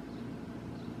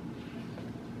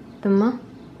 ثم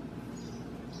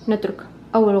نترك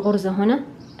أول غرزة هنا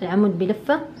العمود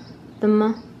بلفة،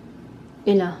 ثم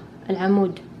إلى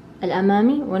العمود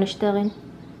الأمامي ونشتغل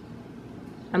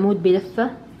عمود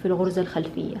بلفة في الغرزة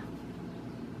الخلفية،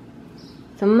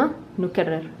 ثم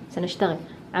نكرر. سنشتغل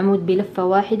عمود بلفة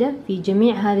واحدة في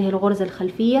جميع هذه الغرز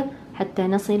الخلفية حتى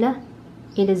نصل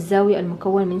إلى الزاوية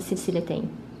المكون من سلسلتين،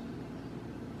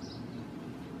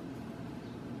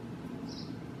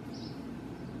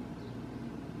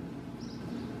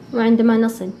 وعندما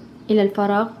نصل إلى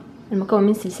الفراغ المكون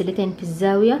من سلسلتين في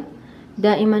الزاوية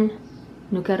دائما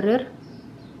نكرر.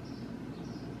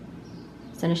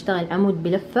 سنشتغل عمود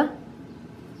بلفة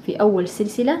في أول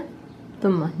سلسلة،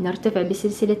 ثم نرتفع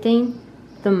بسلسلتين،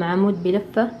 ثم عمود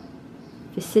بلفة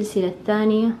في السلسلة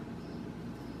الثانية،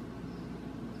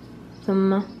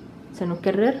 ثم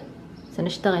سنكرر.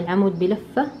 سنشتغل عمود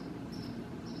بلفة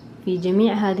في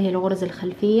جميع هذه الغرز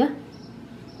الخلفية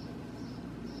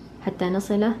حتى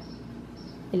نصل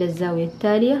إلى الزاوية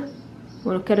التالية،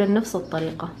 ونكرر نفس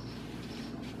الطريقة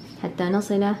حتى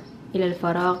نصل إلى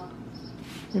الفراغ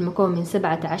المكون من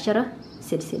 17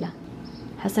 سلسلة.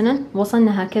 حسنا،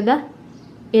 وصلنا هكذا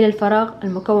إلى الفراغ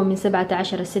المكون من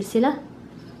 17 سلسلة،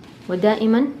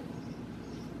 ودائما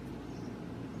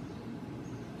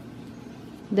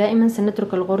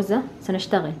سنترك الغرزة.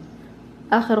 سنشتغل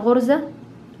آخر غرزة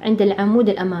عند العمود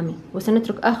الأمامي،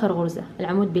 وسنترك آخر غرزة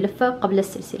العمود بلفة قبل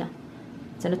السلسلة.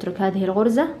 سنترك هذه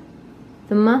الغرزة،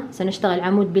 ثم سنشتغل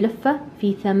عمود بلفة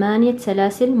في 8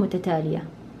 سلاسل متتالية.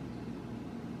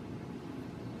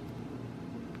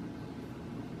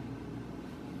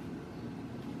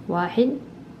 واحد،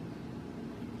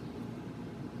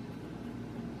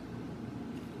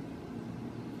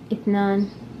 اثنان،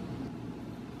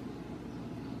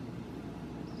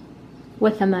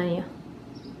 وثمانية،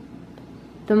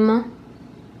 ثم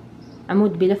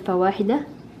عمود بلفة واحدة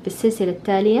في السلسلة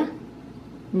التالية،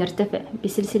 نرتفع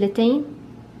بسلسلتين،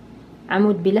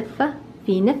 عمود بلفة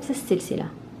في نفس السلسلة،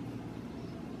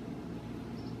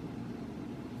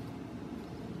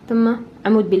 ثم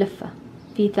عمود بلفة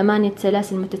في 8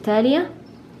 سلاسل متتالية،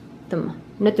 ثم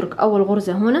نترك أول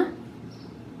غرزة هنا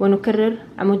ونكرر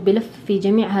عمود بلف في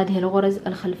جميع هذه الغرز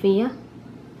الخلفية،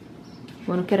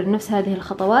 ونكرر نفس هذه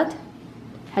الخطوات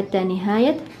حتى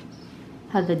نهاية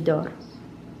هذا الدور.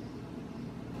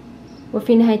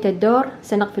 وفي نهاية الدور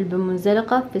سنقفل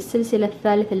بمنزلقة في السلسلة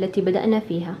الثالثة التي بدأنا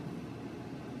فيها.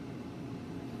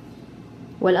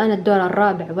 والآن الدور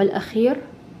الرابع والأخير،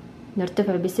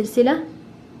 نرتفع بسلسلة،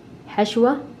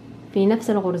 حشوة في نفس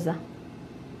الغرزة،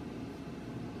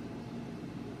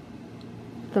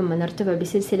 ثم نرتفع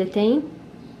بسلسلتين،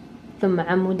 ثم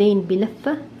عمودين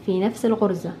بلفة في نفس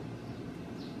الغرزة.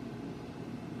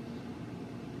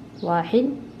 واحد،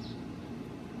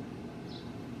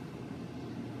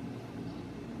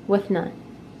 واثنان،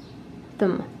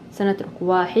 ثم سنترك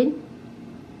واحد،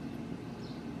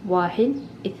 واحد،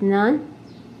 اثنان،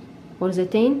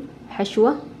 غرزتين،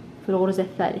 حشوة في الغرزة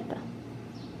الثالثة،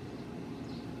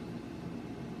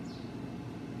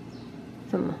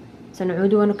 ثم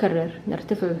سنعود ونكرر.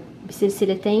 نرتفع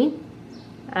بسلسلتين،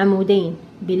 عمودين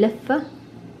بلفة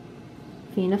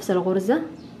في نفس الغرزة،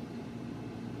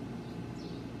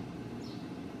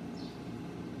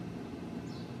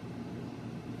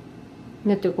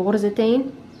 نترك غرزتين،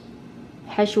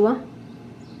 حشوة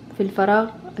في الفراغ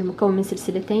المكون من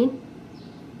سلسلتين،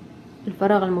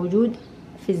 الفراغ الموجود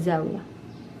في الزاوية،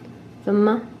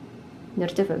 ثم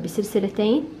نرتفع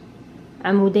بسلسلتين،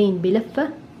 عمودين بلفة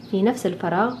في نفس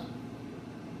الفراغ.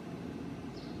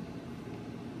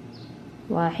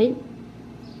 واحد،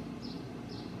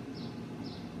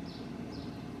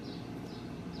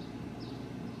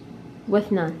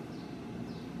 واثنان،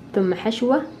 ثم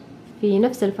حشوة في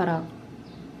نفس الفراغ،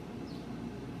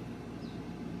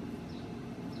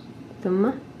 ثم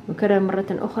نكرر مرة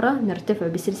أخرى. نرتفع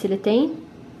بسلسلتين،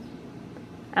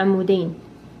 عمودين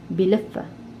بلفة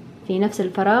في نفس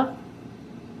الفراغ،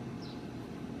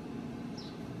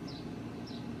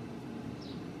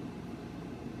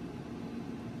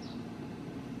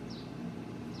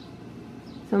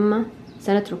 ثم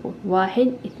سنترك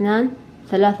واحد، اثنان،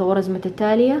 3 غرز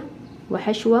متتالية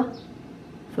وحشوة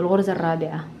في الغرزة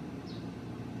الرابعة،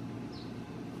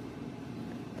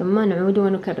 ثم نعود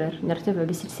ونكرر. نرتفع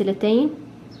بسلسلتين،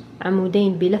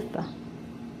 عمودين بلفة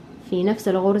في نفس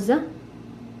الغرزة،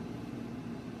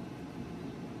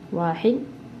 واحد،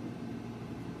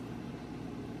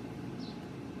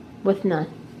 واثنان،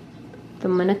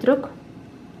 ثم نترك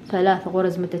 3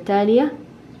 غرز متتالية،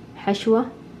 حشوة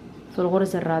في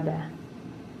الغرزة الرابعة.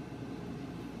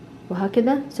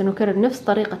 وهكذا سنكرر نفس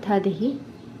طريقة هذه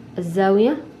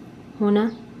الزاوية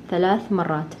هنا 3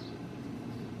 مرات.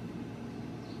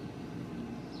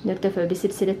 نرتفع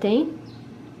بسلسلتين،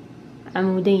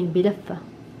 عمودين بلفة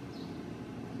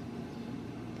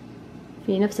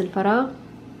في نفس الفراغ،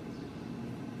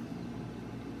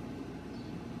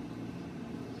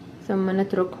 ثم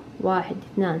نترك 1،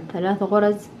 2، 3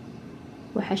 غرز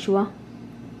وحشوة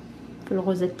في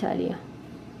الغرزة التالية.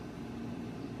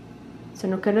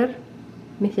 سنكرر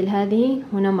مثل هذه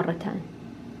هنا مرتان.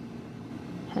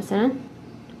 حسنا،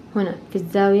 هنا في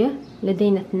الزاوية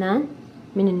لدينا 2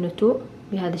 من النتوء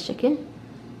بهذا الشكل،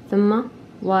 ثم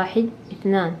 1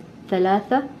 2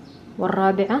 3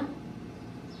 والرابعة.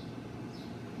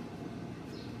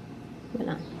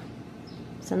 والآن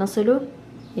سنصل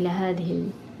إلى هذه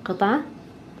القطعة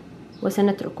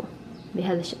وسنتركه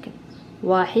بهذا الشكل.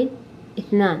 1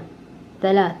 2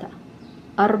 3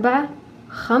 4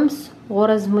 5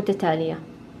 غرز متتالية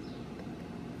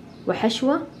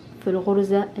وحشوة في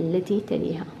الغرزة التي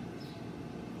تليها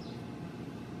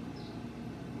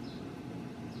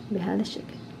بهذا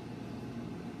الشكل،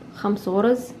 5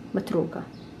 غرز متروكة.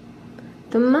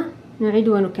 ثم نعيد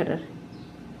ونكرر،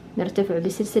 نرتفع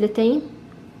بسلسلتين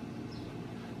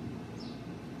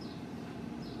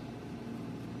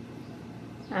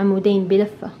عمودين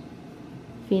بلفة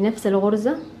في نفس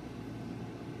الغرزة،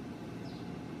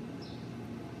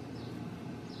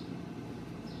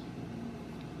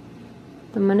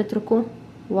 ثم نترك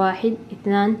 1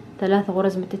 2 3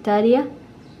 غرز متتالية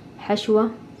حشوة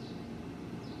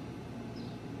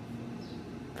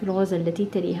في الغرزة التي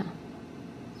تليها،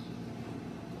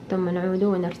 ثم نعود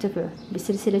ونرتفع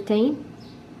بسلسلتين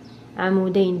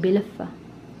عمودين بلفة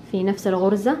في نفس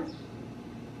الغرزة،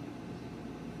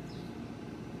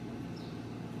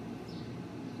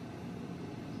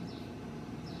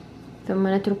 ثم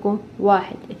نترك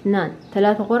 1 2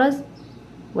 3 غرز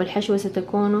والحشوة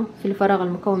ستكون في الفراغ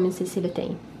المكون من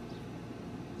سلسلتين.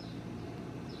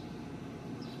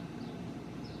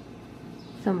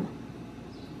 ثم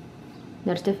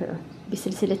نرتفع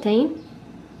بسلسلتين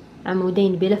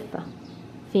عمودين بلفة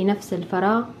في نفس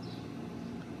الفراغ،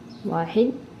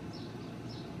 1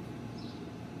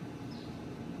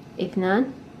 2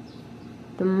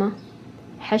 ثم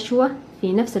حشوة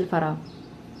في نفس الفراغ،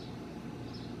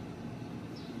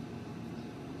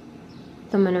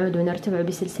 ثم نعود ونرتفع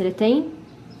بسلسلتين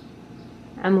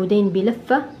عمودين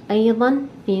بلفة أيضا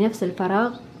في نفس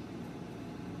الفراغ،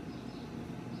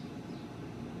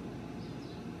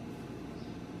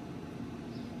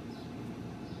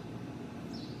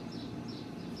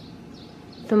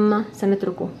 ثم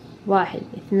سنترك 1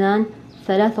 2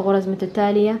 3 غرز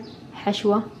متتالية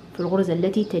حشوة في الغرزة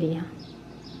التي تليها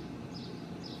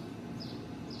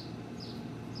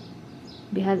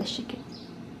بهذا الشكل.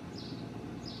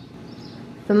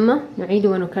 ثم نعيد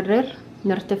ونكرر،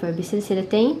 نرتفع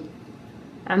بسلسلتين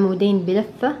عمودين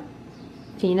بلفة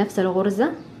في نفس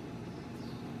الغرزة،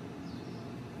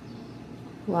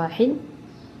 1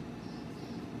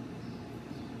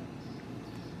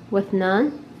 و2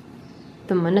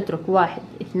 ثم نترك 1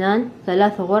 2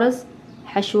 3 غرز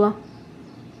حشوة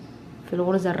في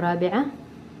الغرزة الرابعة،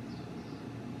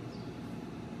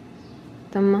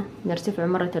 ثم نرتفع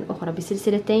مرة أخرى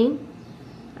بسلسلتين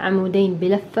عمودين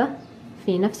بلفة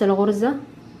في نفس الغرزة،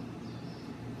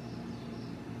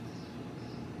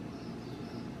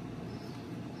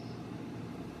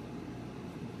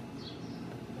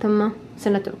 ثم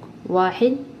سنترك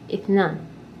 1 2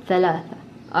 3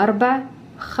 4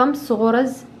 5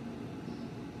 غرز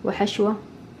وحشوة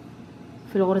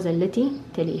في الغرزة التي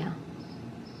تليها،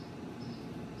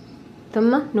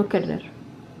 ثم نكرر،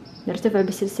 نرتفع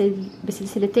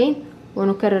بسلسلتين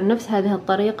ونكرر نفس هذه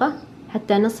الطريقة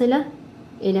حتى نصل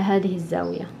إلى هذه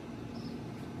الزاوية.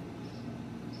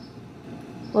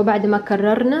 وبعد ما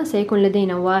كررنا سيكون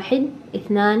لدينا 1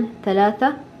 2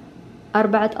 3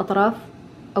 4 أطراف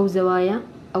أو زوايا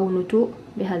أو نتوء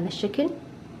بهذا الشكل،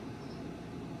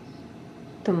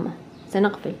 ثم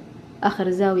سنقفل آخر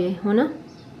زاوية هنا،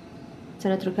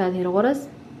 سنترك هذه الغرز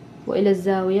وإلى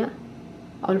الزاوية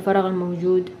أو الفراغ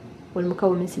الموجود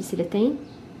والمكون من سلسلتين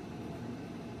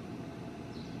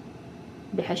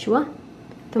بحشوة،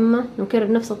 ثم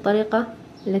نكرر نفس الطريقة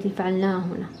التي فعلناها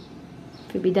هنا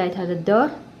في بداية هذا الدور.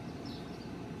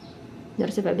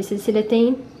 نرتفع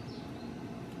بسلسلتين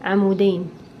عمودين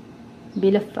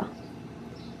بلفة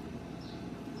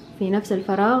في نفس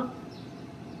الفراغ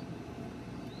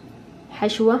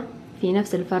حشوة في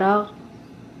نفس الفراغ،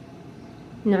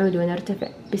 نعود ونرتفع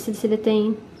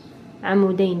بسلسلتين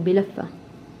عمودين بلفة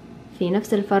في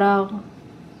نفس الفراغ،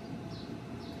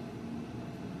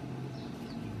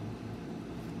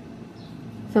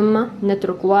 ثم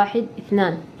نترك 1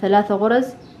 2 3 غرز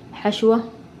حشوة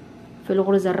في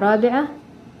الغرزة الرابعة،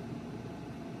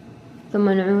 ثم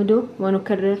نعود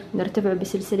ونكرر، نرتفع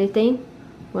بسلسلتين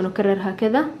ونكرر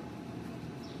هكذا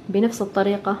بنفس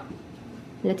الطريقة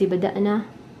التي بدأنا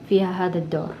فيها هذا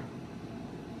الدور،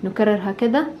 نكرر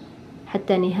هكذا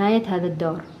حتى نهاية هذا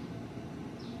الدور.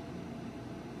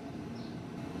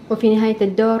 وفي نهاية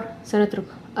الدور سنترك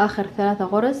آخر 3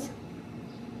 غرز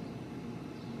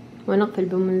ونقفل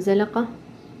بمنزلقة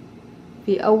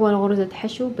في أول غرزة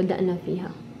حشو بدأنا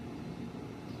فيها،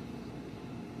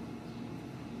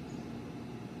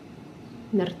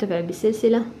 نرتفع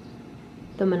بسلسلة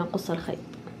ثم نقص الخيط.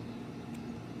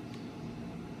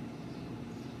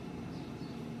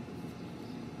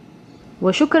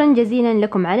 وشكرا جزيلا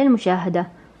لكم على المشاهدة،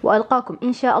 وألقاكم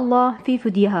إن شاء الله في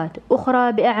فيديوهات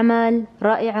أخرى بأعمال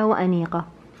رائعة وأنيقة،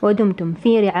 ودمتم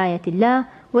في رعاية الله،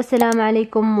 والسلام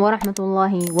عليكم ورحمة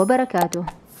الله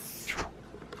وبركاته.